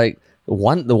 No, like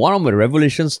one of my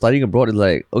revelations studying abroad is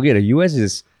like, okay, the US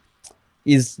is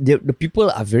the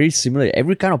people are very similar.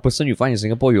 Every kind of person you find in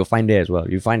Singapore, you'll find there as well.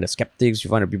 You find the skeptics, you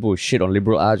find the people who shit on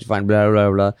liberal arts, you find blah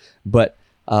blah blah. But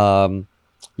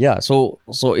yeah, so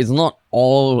it's not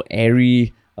all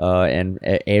airy and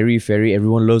airy fairy.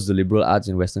 Everyone loves the liberal arts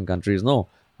in Western countries. No,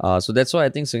 so that's why I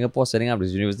think Singapore setting up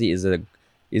this university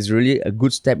is really a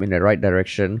good step in the right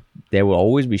direction. There will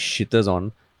always be shitters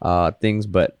on things,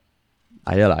 but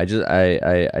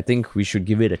I think we should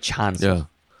give it a chance. Yeah,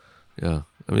 yeah.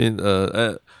 I mean,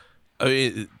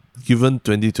 given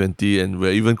 2020, and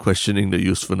we're even questioning the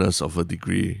usefulness of a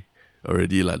degree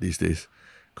already these days,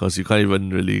 because you can't even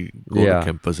really go to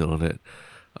campus and all that.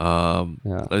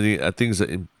 I think it's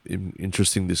an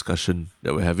interesting discussion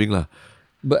that we're having lah.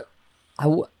 But I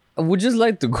would just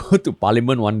like to go to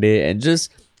Parliament one day and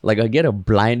just do a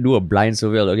blind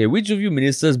survey. Okay, which of you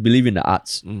ministers believe in the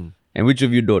arts, and which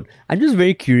of you don't? I'm just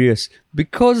very curious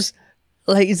because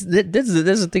that's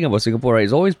the thing about Singapore, right?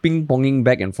 It's always ping ponging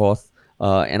back and forth,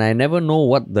 and I never know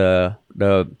what the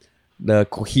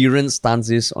coherent stance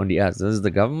is on the arts. Does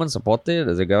the government support it?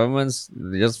 Does the government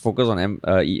just focus on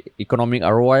economic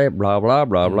ROI? Blah blah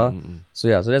blah blah.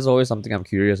 So that's always something I'm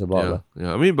curious about.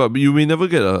 Yeah. I mean, but you may never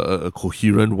get a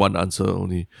coherent one answer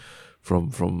only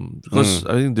from because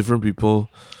I think different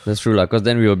people. That's true, because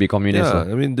then we will be communists. Yeah,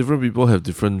 I mean, different people have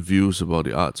different views about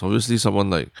the arts. Obviously, someone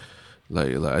like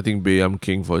I think Bayam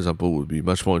King, for example, would be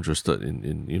much more interested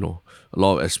in a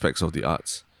lot of aspects of the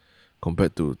arts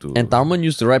compared to And Tharman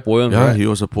used to write poems, yeah, right? he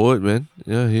was a poet, man.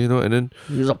 Yeah, and then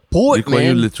He was a poet, Lee Kuan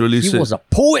Yew man. literally He said, was a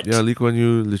poet. Yeah, Lee Kuan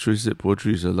Yew literally said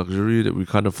poetry is a luxury that we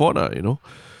can't afford,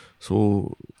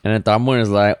 So And then Tharman is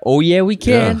like, oh yeah, we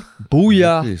can.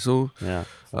 Booyah. okay, so Yeah.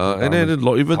 and then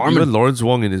even Lawrence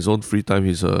Wong in his own free time,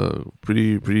 he's a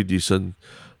pretty decent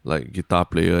guitar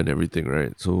player and everything,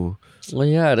 right? So Oh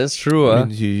yeah, that's true. I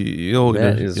mean, he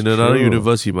That is in another true.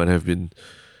 universe he might have been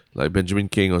like Benjamin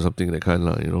King or something that kind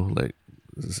of he could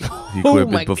Oh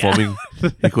have my been performing.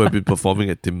 He could have been performing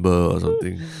at Timber or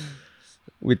something,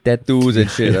 With tattoos and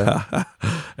shit.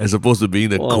 as opposed to being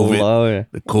the Walao,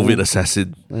 COVID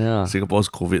assassin. Yeah. Singapore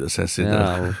COVID assassin.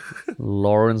 Yeah.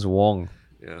 Lawrence Wong.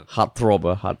 Yeah.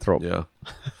 Heartthrob. Yeah.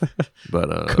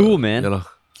 But Cool, man. Yeah, lah.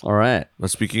 All right.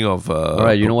 But speaking of All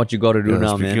right, you know what you got to do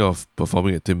now, speaking man. of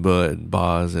performing at Timber and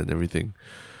bars and everything,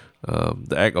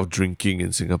 the act of drinking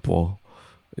in Singapore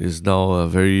is now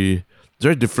very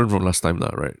different from last time,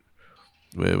 right?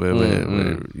 Where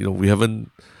we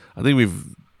haven't. I think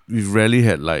we've rarely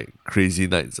had crazy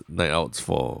night outs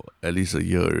for at least a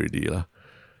year already, lah.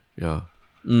 Yeah.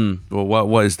 Well,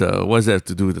 what does that have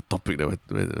to do with the topic that we're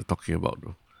talking about,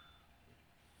 though?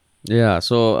 Yeah,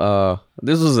 so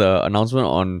this was an announcement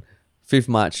on 5th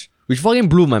March, which fucking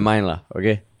blew my mind, lah.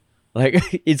 Okay,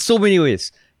 in so many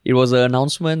ways. It was an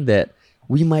announcement that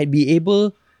we might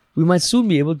soon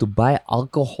be able to buy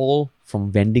alcohol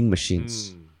from vending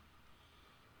machines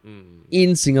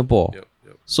in Singapore. Yep.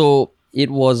 So it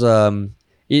was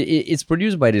it's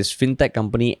produced by this fintech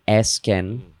company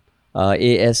ASCAN,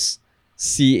 ASCAN.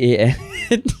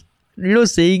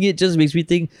 Saying it just makes me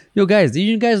think, yo guys, did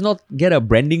you guys not get a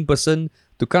branding person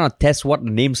to kind of test what the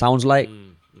name sounds like?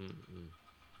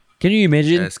 Can you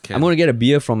imagine? ASCAN. I'm gonna get a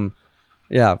beer from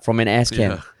an ASCAN.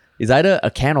 Yeah. It's either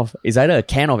a can of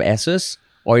asses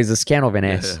or it's a scan of an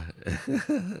ass.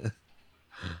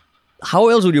 How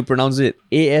else would you pronounce it?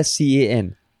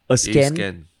 ASCAN. A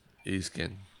scan?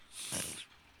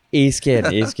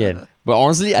 A-scan. But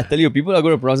honestly, I tell you, people are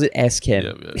going to pronounce it ASCAN.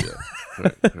 Yeah.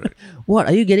 Correct. What?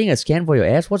 Are you getting a scan for your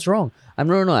ass? What's wrong?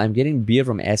 No. I'm getting beer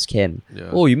from ASCAN.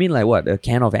 Yeah. Oh, you mean what? A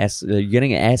can of ass? You're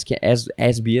getting an ass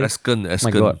beer? Asken.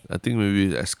 My God. I think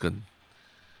maybe it's Asken.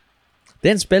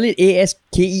 Then spell it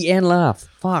ASKEN lah.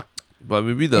 Fuck. But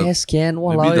maybe the ASCAN.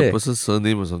 maybe the person's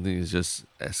surname or something is just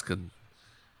Asken.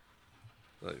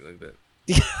 Like that.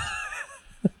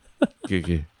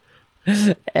 Okay.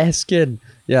 ASCAN.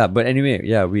 Yeah, but anyway,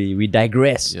 we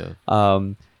digress. Yeah.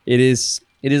 It is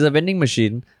a vending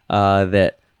machine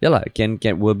that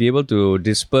will be able to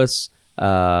disperse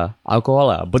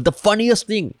alcohol. But the funniest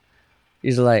thing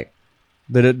is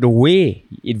the way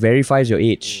it verifies your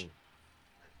age.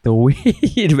 The way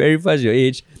it verifies your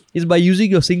age is by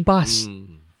using your SingPass.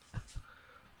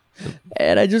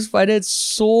 And I just find it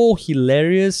so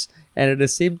hilarious, and at the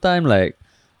same time is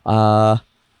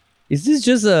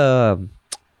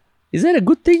that a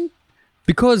good thing?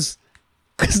 Because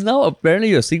now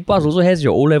apparently your SingPass also has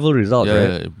your O-level result,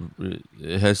 right? Yeah,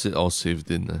 it has it all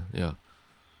saved in. Yeah.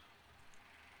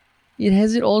 It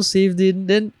has it all saved in.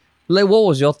 Then, what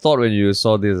was your thought when you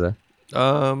saw this?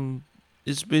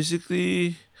 It's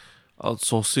basically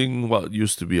outsourcing what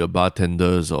used to be a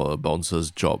bartender's or a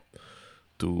bouncer's job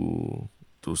to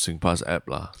SingPass app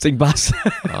lah. SingPass.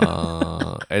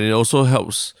 And it also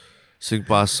helps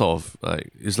SingPass sort of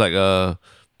like it's like a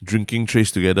drinking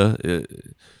trace together.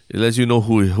 It lets you know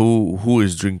who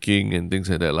is drinking and things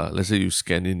like that lah. Let's say you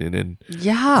scan in and then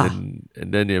Yeah. and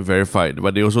then they're verified,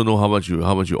 but they also know how much you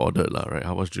ordered lah, right?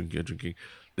 How much drink you're drinking.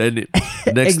 Then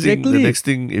the next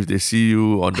thing, if they see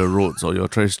you on the roads or your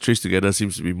trace together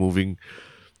seems to be moving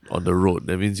on the road,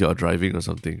 that means you're driving or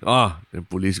something. Then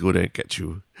police go there and catch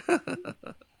you.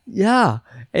 Yeah.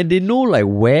 And they know like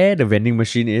where the vending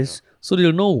machine is. So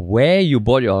they'll know where you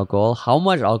bought your alcohol, how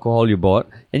much alcohol you bought.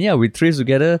 And yeah, we trace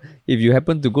together. If you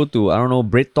happen to go to, I don't know,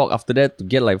 Bread Talk after that to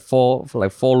get like four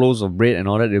loaves of bread and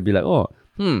all that, they'll be like,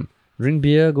 drink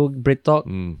beer, go Bread Talk.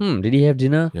 Did he have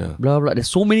dinner? Yeah. Blah, blah. There's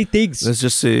so many things. Let's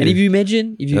just say, and if you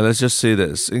imagine, let's just say that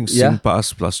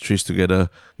SingPass plus Trace Together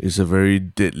is a very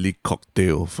deadly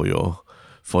cocktail for your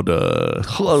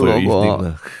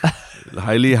evening.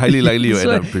 Highly likely you'll end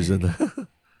up in prison.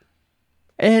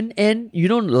 And you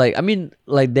know, like, I mean,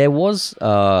 like there was,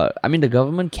 the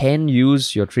government can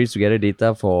use your Trace Together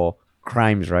data for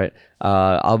crimes, right?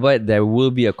 Albeit there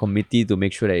will be a committee to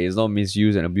make sure that it's not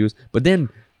misused and abused. But then,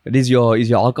 is your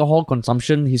alcohol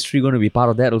consumption history going to be part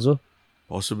of that also?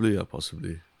 Possibly.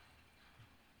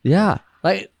 Yeah,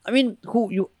 like, I mean, I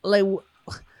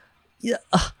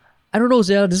don't know,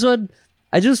 Sarah. This one,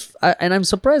 and I'm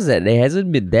surprised that there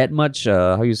hasn't been that much,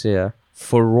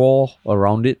 furore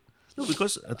around it. No,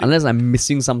 because unless I'm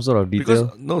missing some sort of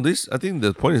detail. I think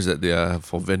the point is that they are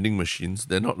for vending machines.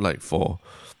 They're not like for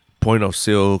point of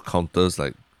sale counters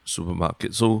like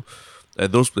supermarkets. So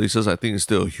at those places, I think it's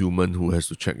still a human who has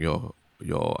to check your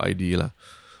ID lah.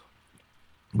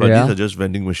 But these are just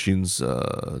vending machines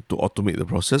to automate the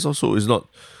process. Also, it's not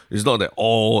that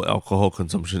all alcohol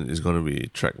consumption is going to be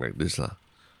tracked like this lah.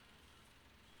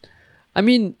 I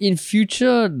mean, in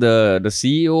future, the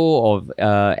CEO of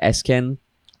Ascan,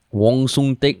 Wong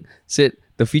Sung Tek, said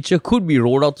the feature could be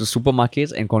rolled out to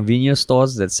supermarkets and convenience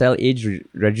stores that sell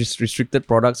age-restricted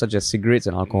products such as cigarettes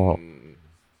and alcohol.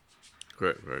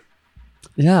 Correct.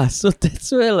 Yeah, so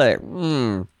that's where like,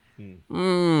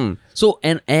 So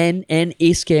and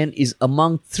ASCAN is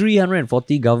among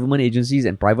 340 government agencies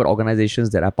and private organizations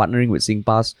that are partnering with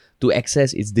SingPass to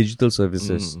access its digital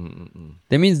services.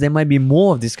 That means there might be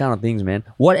more of these kind of things, man.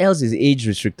 What else is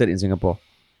age-restricted in Singapore?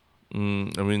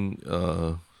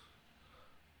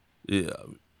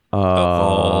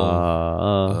 Alcohol,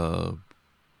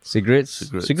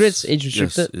 cigarettes age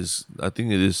restricted. Yes, I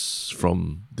think it is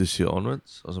from this year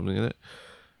onwards or something like that.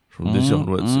 From this year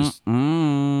onwards,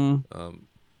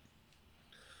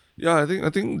 I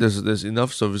think there's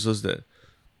enough services that,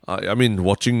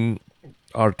 watching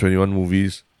R21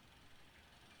 movies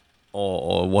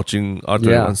or watching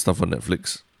R21 stuff on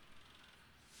Netflix.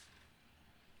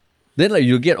 Then like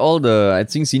you get all the, I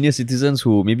think, senior citizens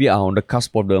who maybe are on the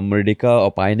cusp of the Merdeka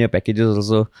or Pioneer packages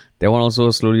also. That one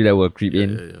also slowly that will creep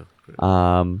in.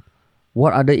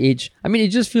 What other age? I mean, it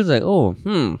just feels like,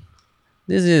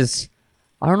 this is,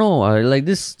 I don't know, like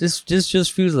this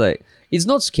just feels like, it's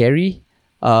not scary.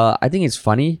 I think it's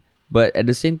funny, but at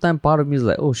the same time, part of me is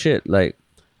like, oh shit, like,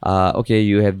 okay,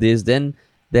 you have this. Then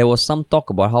there was some talk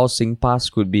about how SingPass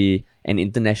could be an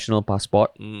international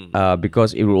passport,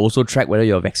 because it will also track whether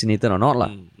you're vaccinated or not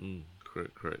lah.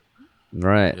 Correct.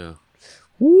 Right. Yeah.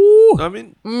 Woo! I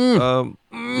mean,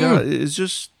 it's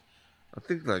just, I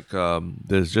think like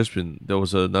there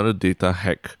was another data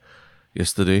hack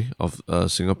yesterday of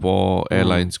Singapore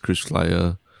Airlines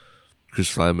KrisFlyer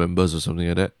members or something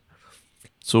like that.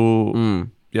 So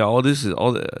all this is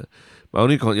all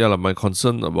my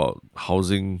concern about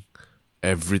housing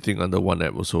everything under one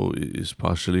app also is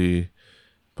partially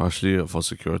for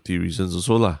security reasons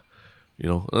also lah.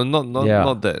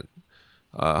 Not that.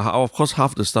 Of course,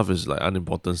 half the stuff is like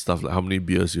unimportant stuff, like how many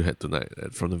beers you had tonight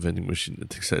from the vending machine and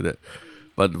things like that.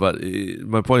 But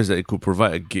my point is that it could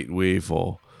provide a gateway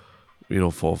for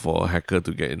a hacker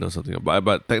to get in or something.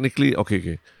 But technically,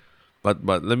 okay. But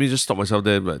let me just stop myself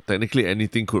there. But technically,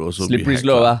 anything could also be hacked.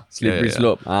 Slippery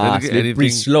slope. Slippery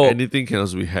slope. Anything can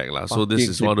also be hacked lah. So this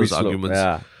is one of those arguments.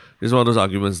 Yeah. This is one of those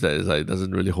arguments that is like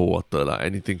doesn't really hold water lah.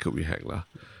 Anything could be hacked lah.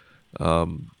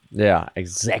 Yeah,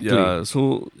 exactly. Yeah.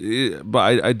 So,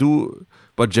 I do.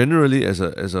 But generally, as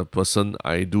a person,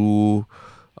 I do.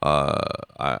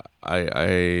 I'm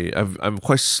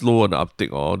quite slow on the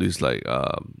uptake on all these like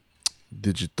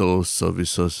digital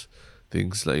services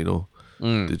things like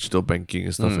digital banking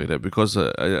and stuff like that, because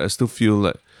I still feel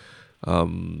like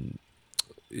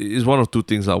it's one of two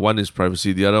things. One is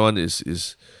privacy. The other one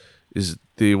is is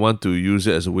they want to use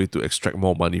it as a way to extract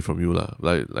more money from you, lah.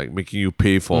 Like making you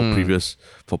pay for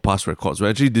past records. But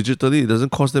actually, digitally, it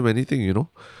doesn't cost them anything, you know.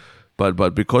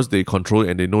 But because they control it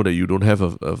and they know that you don't have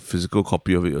a physical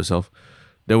copy of it yourself,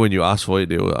 then when you ask for it,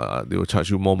 they will charge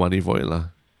you more money for it, lah.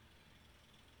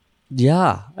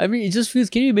 Yeah, I mean, it just feels.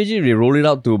 Can you imagine if they roll it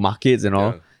out to markets and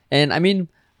all? Yeah. And I mean,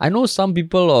 I know some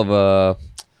people of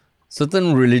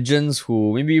certain religions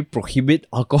who maybe prohibit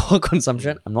alcohol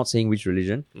consumption. I'm not saying which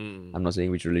religion. I'm not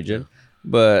saying which religion,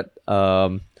 but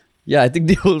yeah, I think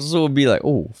they also be like,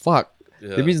 oh fuck.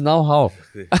 Yeah. That means now how?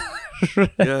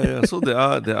 Yeah. So there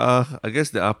are. I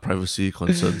guess there are privacy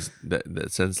concerns in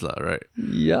that sense, lah. Right?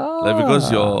 Yeah. Like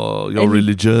because your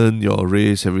religion, your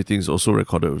race, everything is also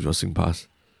recorded with your SingPass.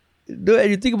 No, and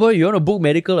you think about it, you want to book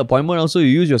medical appointment, also you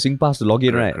use your SingPass to log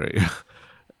in, right?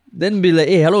 Then be like,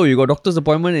 hey, hello, you got doctor's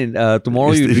appointment and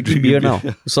tomorrow you're drinking beer now.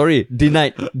 Sorry,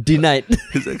 denied.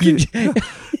 Exactly.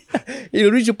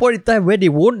 It'll reach a point in time where the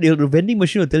vending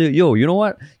machine will tell you, yo, you know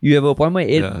what? You have an appointment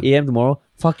 8 a.m. tomorrow.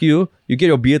 Fuck you. You get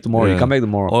your beer tomorrow. You come back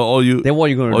tomorrow. Then what are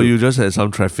you going to do? Or you just had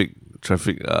some traffic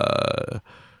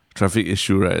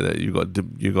issue, right? That you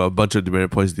got a bunch of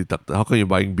demerit points deducted. How come you're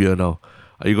buying beer now?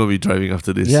 Are you gonna be driving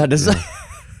after this? Yeah, that's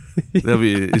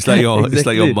it's like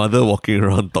your mother walking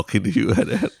around talking to you like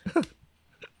that.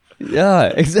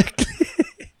 Yeah, exactly.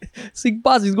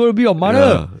 SingPass is going to be your mother.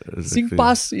 Yeah, exactly.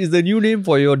 SingPass is the new name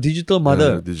for your digital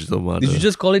mother. Yeah, digital mother. Did you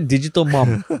just call it digital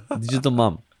mom? Digital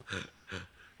mom.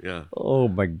 Yeah. Oh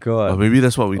my god. But maybe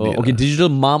that's what we need. Okay, digital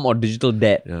mom or digital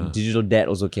dad. Yeah. Digital dad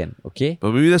also can. Okay.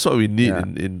 But maybe that's what we need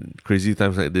in crazy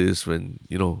times like this, when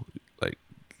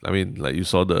like you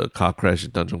saw the car crash in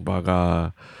Tanjong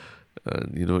Pagar.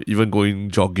 Even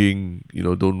going jogging,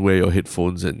 don't wear your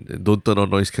headphones and don't turn on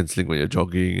noise cancelling when you're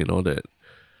jogging and all that.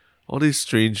 All these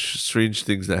strange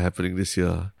things that are happening this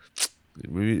year.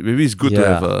 Maybe it's good to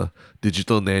have a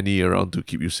digital nanny around to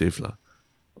keep you safe, lah.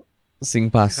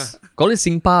 SingPass. Call it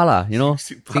SingPa lah,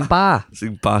 SingPa.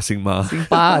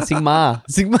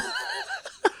 Singma.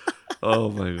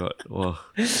 Oh my god. Wow.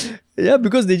 Yeah,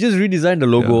 because they just redesigned the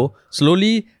logo. Yeah.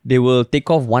 Slowly, they will take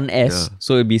off one S. Yeah.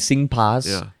 So it'll be SingPass.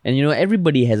 Yeah. And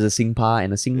everybody has a SingPa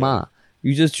and a Singma. Yeah.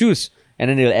 You just choose. And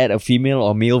then they'll add a female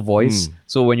or male voice.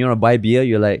 So when you want to buy beer,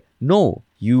 you're like, no,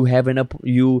 you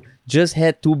just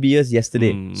had 2 beers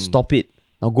yesterday. Stop it.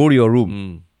 Now go to your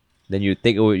room. Then you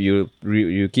take away,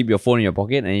 you keep your phone in your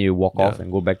pocket and you walk off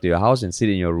and go back to your house and sit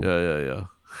in your room. Yeah.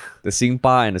 The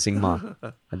SingPa and the Singma.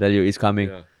 I tell you, it's coming.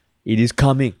 Yeah. It is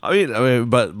coming. I mean,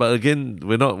 but again,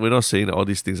 we're not saying that all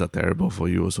these things are terrible for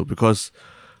you also, because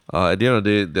at the end of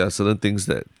the day, there are certain things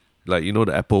that, like,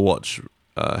 the Apple Watch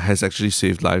has actually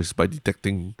saved lives by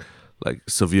detecting like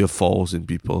severe falls in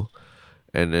people,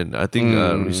 and then I think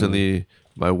recently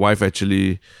my wife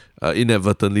actually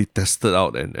inadvertently tested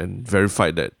out and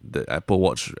verified that the Apple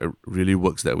Watch really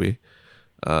works that way.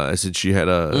 As in she had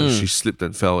she slipped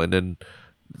and fell, and then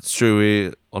straight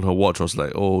away on her watch was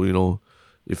like, oh,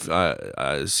 if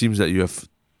it seems that you have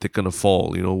taken a fall,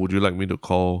 would you like me to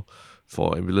call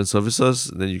for ambulance services?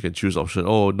 And then you can choose option,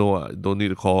 oh no, I don't need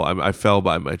to call, I fell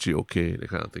but I'm actually okay, that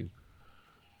kind of thing.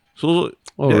 So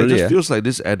really, it just feels like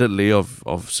this added layer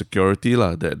of security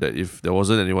lah, that if there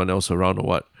wasn't anyone else around or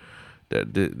what,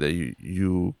 that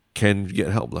you can get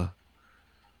help lah.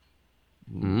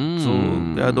 So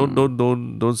yeah,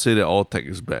 don't say that all tech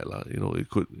is bad lah.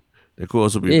 It could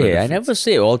also be benefits. I never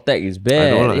say all tech is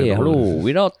bad. Hello.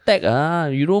 Without tech,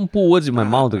 you don't put words in my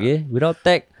mouth, okay? Without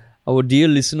tech, our dear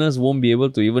listeners won't be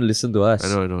able to even listen to us.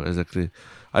 I know, exactly.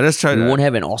 I just tried. We won't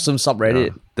have an awesome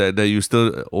subreddit. That you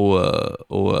still owe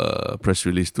a press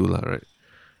release to, lah, right?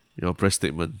 Your press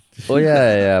statement. Oh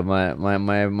yeah.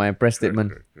 My press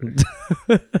statement. You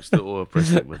still owe a press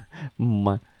statement.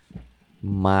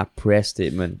 My press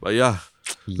statement. But yeah,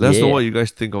 let us know what you guys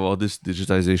think of all this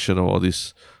digitization of all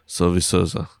these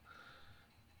services. It'd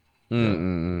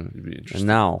be interesting. And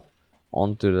now,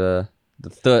 on to the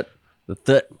third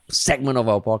segment of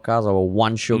our podcast, our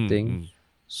one show thing.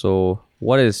 So,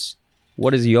 what is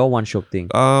your one show thing?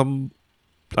 I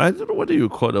don't know whether you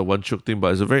call it a one show thing,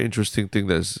 but it's a very interesting thing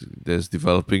that's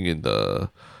developing in the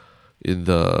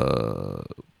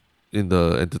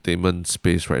entertainment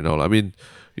space right now. I mean,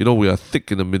 we are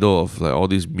thick in the middle of like all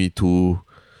these Me Too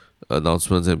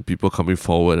announcements and people coming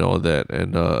forward and all that.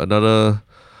 And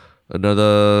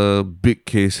another big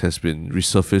case has been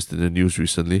resurfaced in the news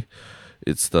recently.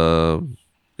 It's the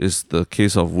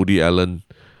case of Woody Allen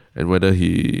and whether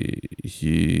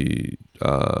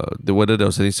whether there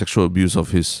was any sexual abuse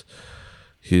of his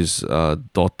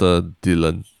daughter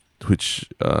Dylan, which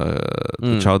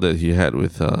the child that he had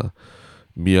with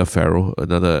Mia Farrow,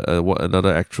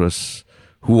 another actress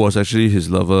who was actually his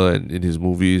lover and in his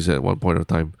movies at one point of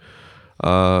time.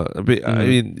 I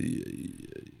mean,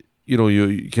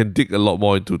 you can dig a lot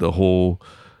more into the whole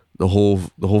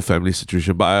family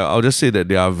situation. But I'll just say that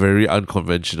they are very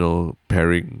unconventional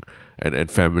pairing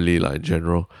and family like in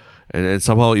general. And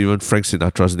somehow even Frank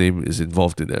Sinatra's name is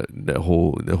involved in that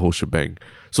whole shebang.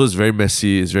 So it's very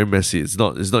messy. It's very messy. It's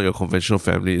not your conventional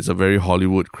family. It's a very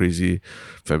Hollywood crazy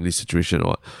family situation.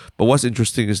 But what's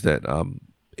interesting is that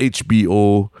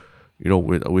HBO,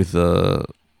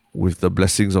 with the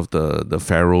blessings of the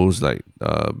pharaohs, like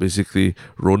basically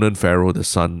Ronan Farrow, the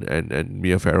son, and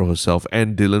Mia Farrow herself,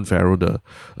 and Dylan Farrow, the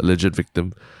alleged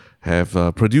victim,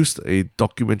 have produced a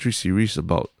documentary series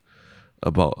about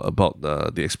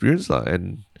the experience lah.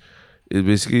 And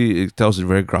it tells in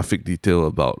very graphic detail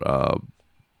about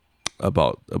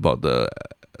the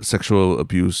sexual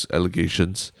abuse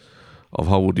allegations of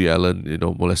how Woody Allen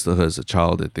molested her as a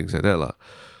child and things like that lah.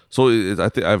 So I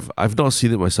think I've not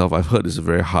seen it myself. I've heard it's a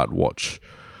very hard watch.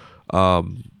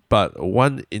 But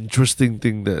one interesting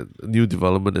thing, that new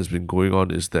development has been going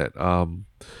on, is that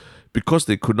because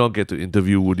they could not get to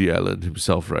interview Woody Allen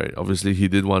himself, right? Obviously, he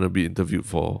didn't want to be interviewed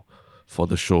for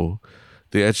the show.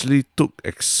 They actually took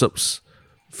excerpts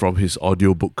from his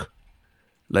audiobook.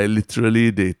 Like literally,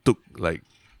 they took like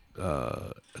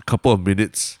a couple of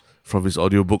minutes from his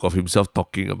audiobook of himself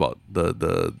talking about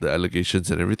the allegations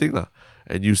and everything lah,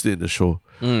 and used it in the show.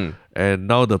 And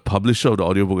now the publisher of the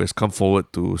audiobook has come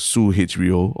forward to sue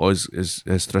HBO, or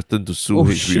has threatened to sue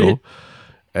HBO. Shit.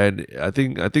 And I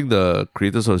think the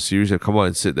creators of the series have come out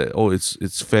and said that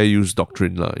it's fair use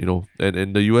doctrine lah, And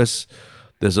in the US,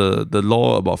 there's the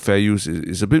law about fair use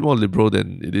is a bit more liberal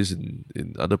than it is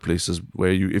in other places,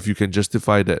 where if you can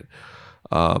justify that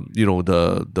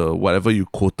the whatever you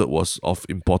quoted was of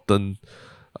important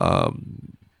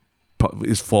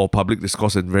is for public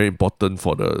discourse and very important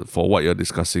for what you're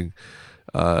discussing,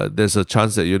 there's a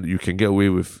chance that you can get away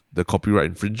with the copyright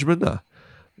infringement.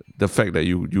 The fact that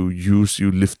you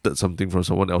lifted something from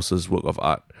someone else's work of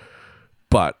art.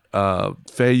 But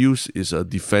fair use is a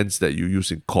defense that you use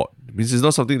in court. It means it's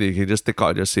not something that you can just take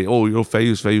out and just say, oh, fair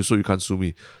use, so you can't sue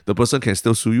me. The person can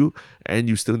still sue you, and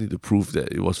you still need to prove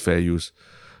that it was fair use.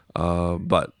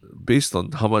 But based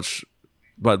on how much,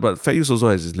 but fair use also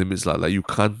has its limits lah. Like you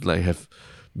can't like have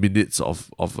minutes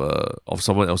of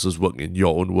someone else's work in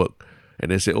your own work and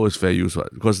then say, oh, it's fair use,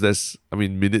 what? Because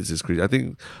minutes is crazy. I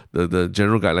think the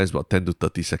general guideline is about 10 to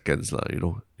 30 seconds lah.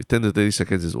 10 to 30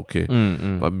 seconds is okay,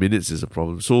 but minutes is a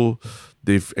problem. So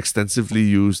they've extensively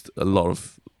used a lot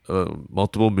of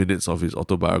multiple minutes of his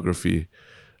autobiography,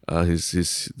 the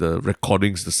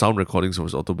sound recordings of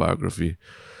his autobiography.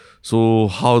 So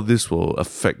how this will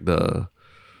affect the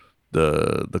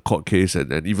court case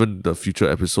and even the future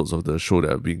episodes of the show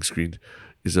that are being screened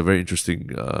is a very interesting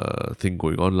thing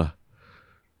going on lah.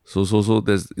 So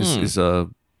it's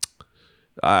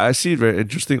I see it very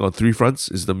interesting on three fronts.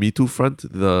 Is the Me Too front,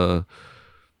 the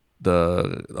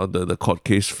court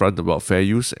case front about fair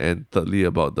use, and thirdly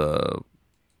about the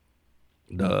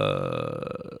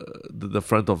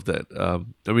front of that.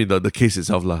 The case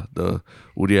itself lah, the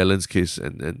Woody Allen's case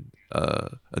and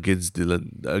against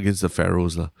Dylan, against the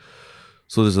Pharaohs lah.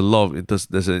 So there's a lot of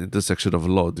there's an intersection of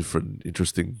a lot of different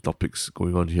interesting topics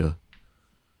going on here.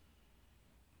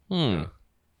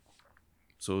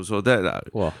 So that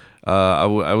Wow. I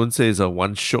wouldn't say it's a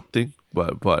one shot thing,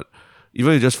 but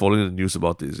even just following the news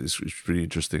about this is pretty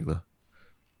interesting lah.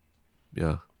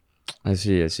 Yeah. I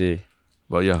see.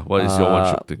 But yeah, what is your one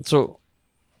shot thing? So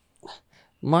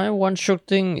my one shot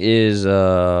thing is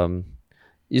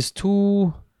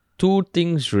two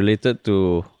things related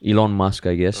to Elon Musk,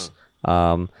 I guess.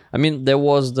 There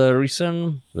was the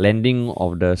recent landing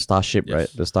of the Starship, Yes. right?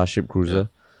 The Starship Cruiser,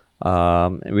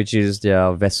 which is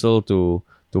their vessel to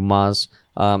Mars.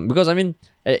 Because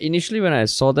initially when I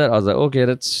saw that, I was like, okay,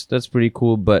 that's pretty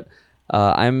cool. But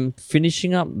I'm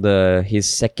finishing up his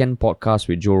second podcast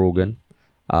with Joe Rogan,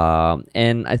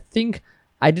 and I think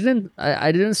I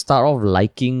didn't start off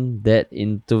liking that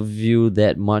interview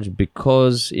that much,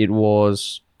 because it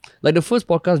was like the first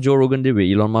podcast Joe Rogan did with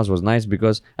Elon Musk was nice,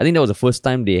 because I think that was the first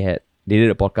time they did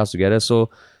a podcast together.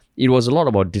 So it was a lot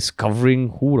about discovering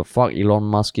who the fuck Elon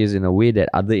Musk is in a way that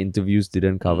other interviews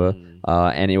didn't cover.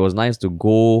 And it was nice to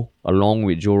go along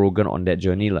with Joe Rogan on that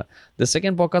journey lah. The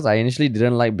second podcast I initially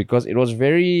didn't like, because it was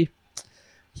very...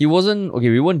 we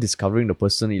weren't discovering the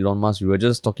person Elon Musk. We were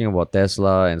just talking about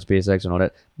Tesla and SpaceX and all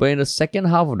that. But in the second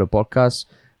half of the podcast,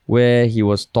 where he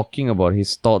was talking about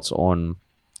his thoughts on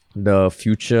the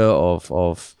future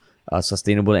of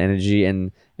sustainable energy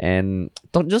and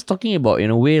just talking about, in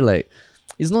a way, like,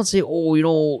 it's not say,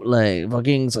 oh, like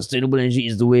fucking sustainable energy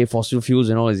is the way, fossil fuels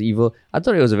and all is evil. I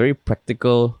thought it was a very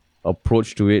practical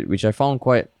approach to it, which I found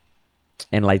quite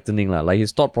enlightening. Like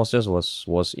his thought process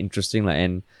was interesting.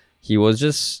 And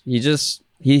his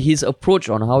approach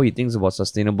on how he thinks about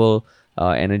sustainable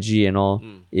energy and all,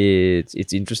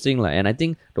 it's interesting. And I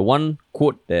think the one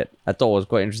quote that I thought was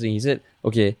quite interesting, he said,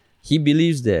 okay, he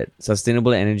believes that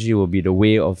sustainable energy will be the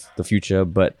way of the future,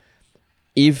 but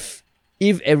if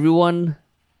everyone,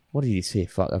 what did he say?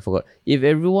 Fuck, I forgot. If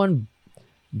everyone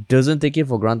doesn't take it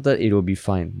for granted, it will be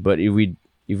fine. But if we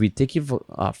take it for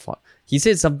fuck, he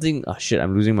said something. Shit,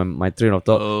 I'm losing my train of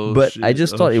thought. But I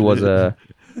just thought it was a.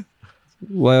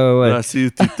 Why? I see you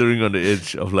teetering on the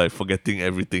edge of like forgetting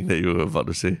everything that you were about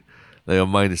to say. Like your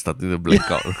mind is starting to blank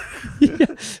out. Yeah,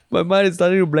 my mind is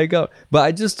starting to blank out. But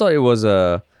I just thought it was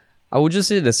I would just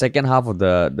say the second half of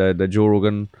the Joe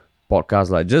Rogan podcast,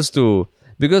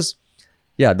 because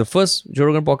the first Joe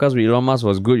Rogan podcast with Elon Musk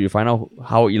was good. You find out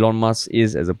how Elon Musk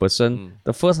is as a person.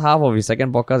 The first half of his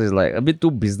second podcast is like a bit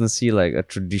too businessy, like a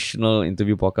traditional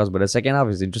interview podcast. But the second half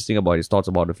is interesting about his thoughts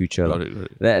about the future. Got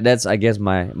it. That's I guess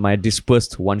my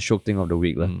dispersed one shock thing of the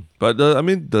week. But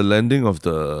the landing of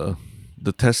the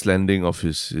test landing of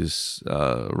his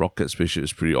rocket spaceship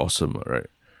is pretty awesome, right?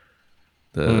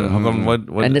 How come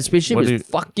and the spaceship is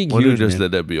fucking huge. Why don't you just man.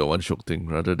 let that be a one shock thing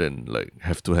rather than like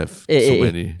have to have so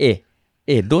many?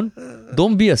 Don't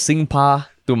be a SingPass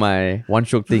to my one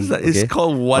shock thing. It's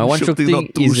called one shock thing,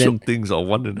 not two is shock things or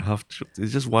 1.5 shock.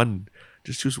 It's just one.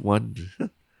 Just choose one.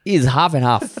 It's half and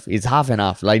half. It's half and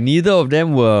half. Like neither of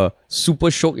them were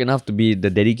super shock enough to be the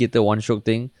dedicated one shock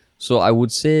thing. So I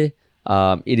would say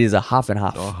it is a half and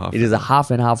half. It is a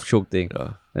half and half shock thing.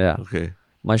 Yeah. Okay.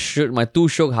 My two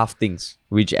shock half things,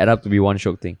 which add up to be one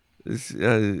shock thing.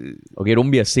 Okay, don't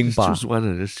be a SingPass. Just choose one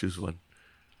and just choose one.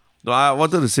 No, I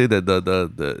wanted to say that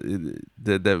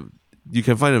the you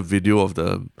can find a video of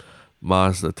the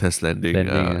Mars, the test landing.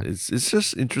 It's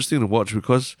just interesting to watch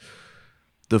because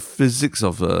the physics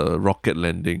of a rocket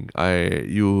landing,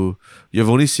 you've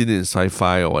only seen it in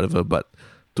sci-fi or whatever, but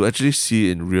to actually see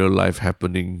it in real life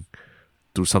happening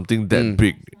to something that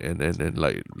big and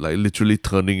like literally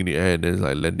turning in the air and then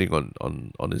like landing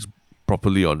on his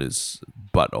properly on his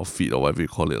butt or feet or whatever you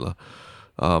call it.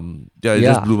 It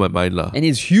just blew my mind. And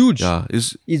it's huge. Yeah,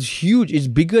 it's huge. It's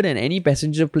bigger than any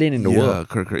passenger plane in the world. Yeah,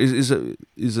 correct.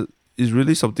 It's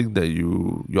really something that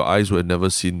your eyes were never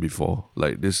seen before.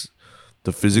 Like this,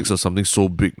 the physics of something so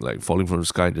big, like falling from the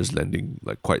sky and just landing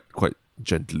like quite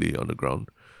gently on the ground.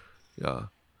 Yeah.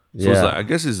 So it's like, I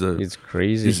guess it's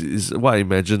crazy. It's what I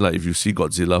imagine like if you see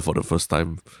Godzilla for the first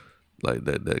time, like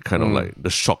that kind of like the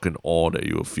shock and awe that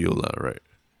you will feel, right?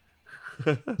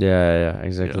 Yeah,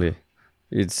 exactly. Yeah.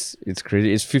 It's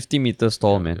crazy. It's 50 meters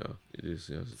tall, man. Yeah, it is.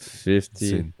 Yeah, 50.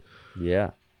 Insane.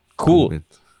 Yeah. Cool. Man.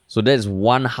 So that's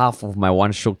one half of my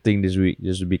one shock thing this week,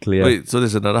 just to be clear. Wait, so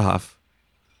there's another half?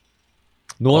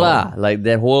 No lah, like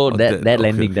that whole that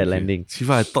landing, that landing.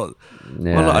 Shiva, I thought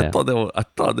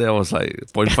that was like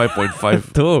 0.5,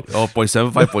 or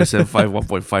 0.75, 0.75,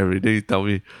 1.5. Already you tell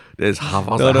me there's half.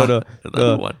 Another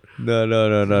one. No.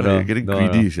 You're getting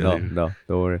greedy. No,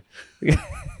 don't worry.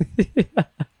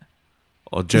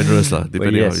 Or generous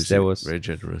depending on how you say. That was very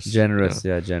generous.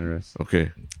 Generous.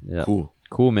 Okay. Yeah.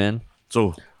 Cool, man.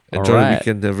 So enjoy the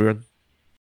weekend, everyone.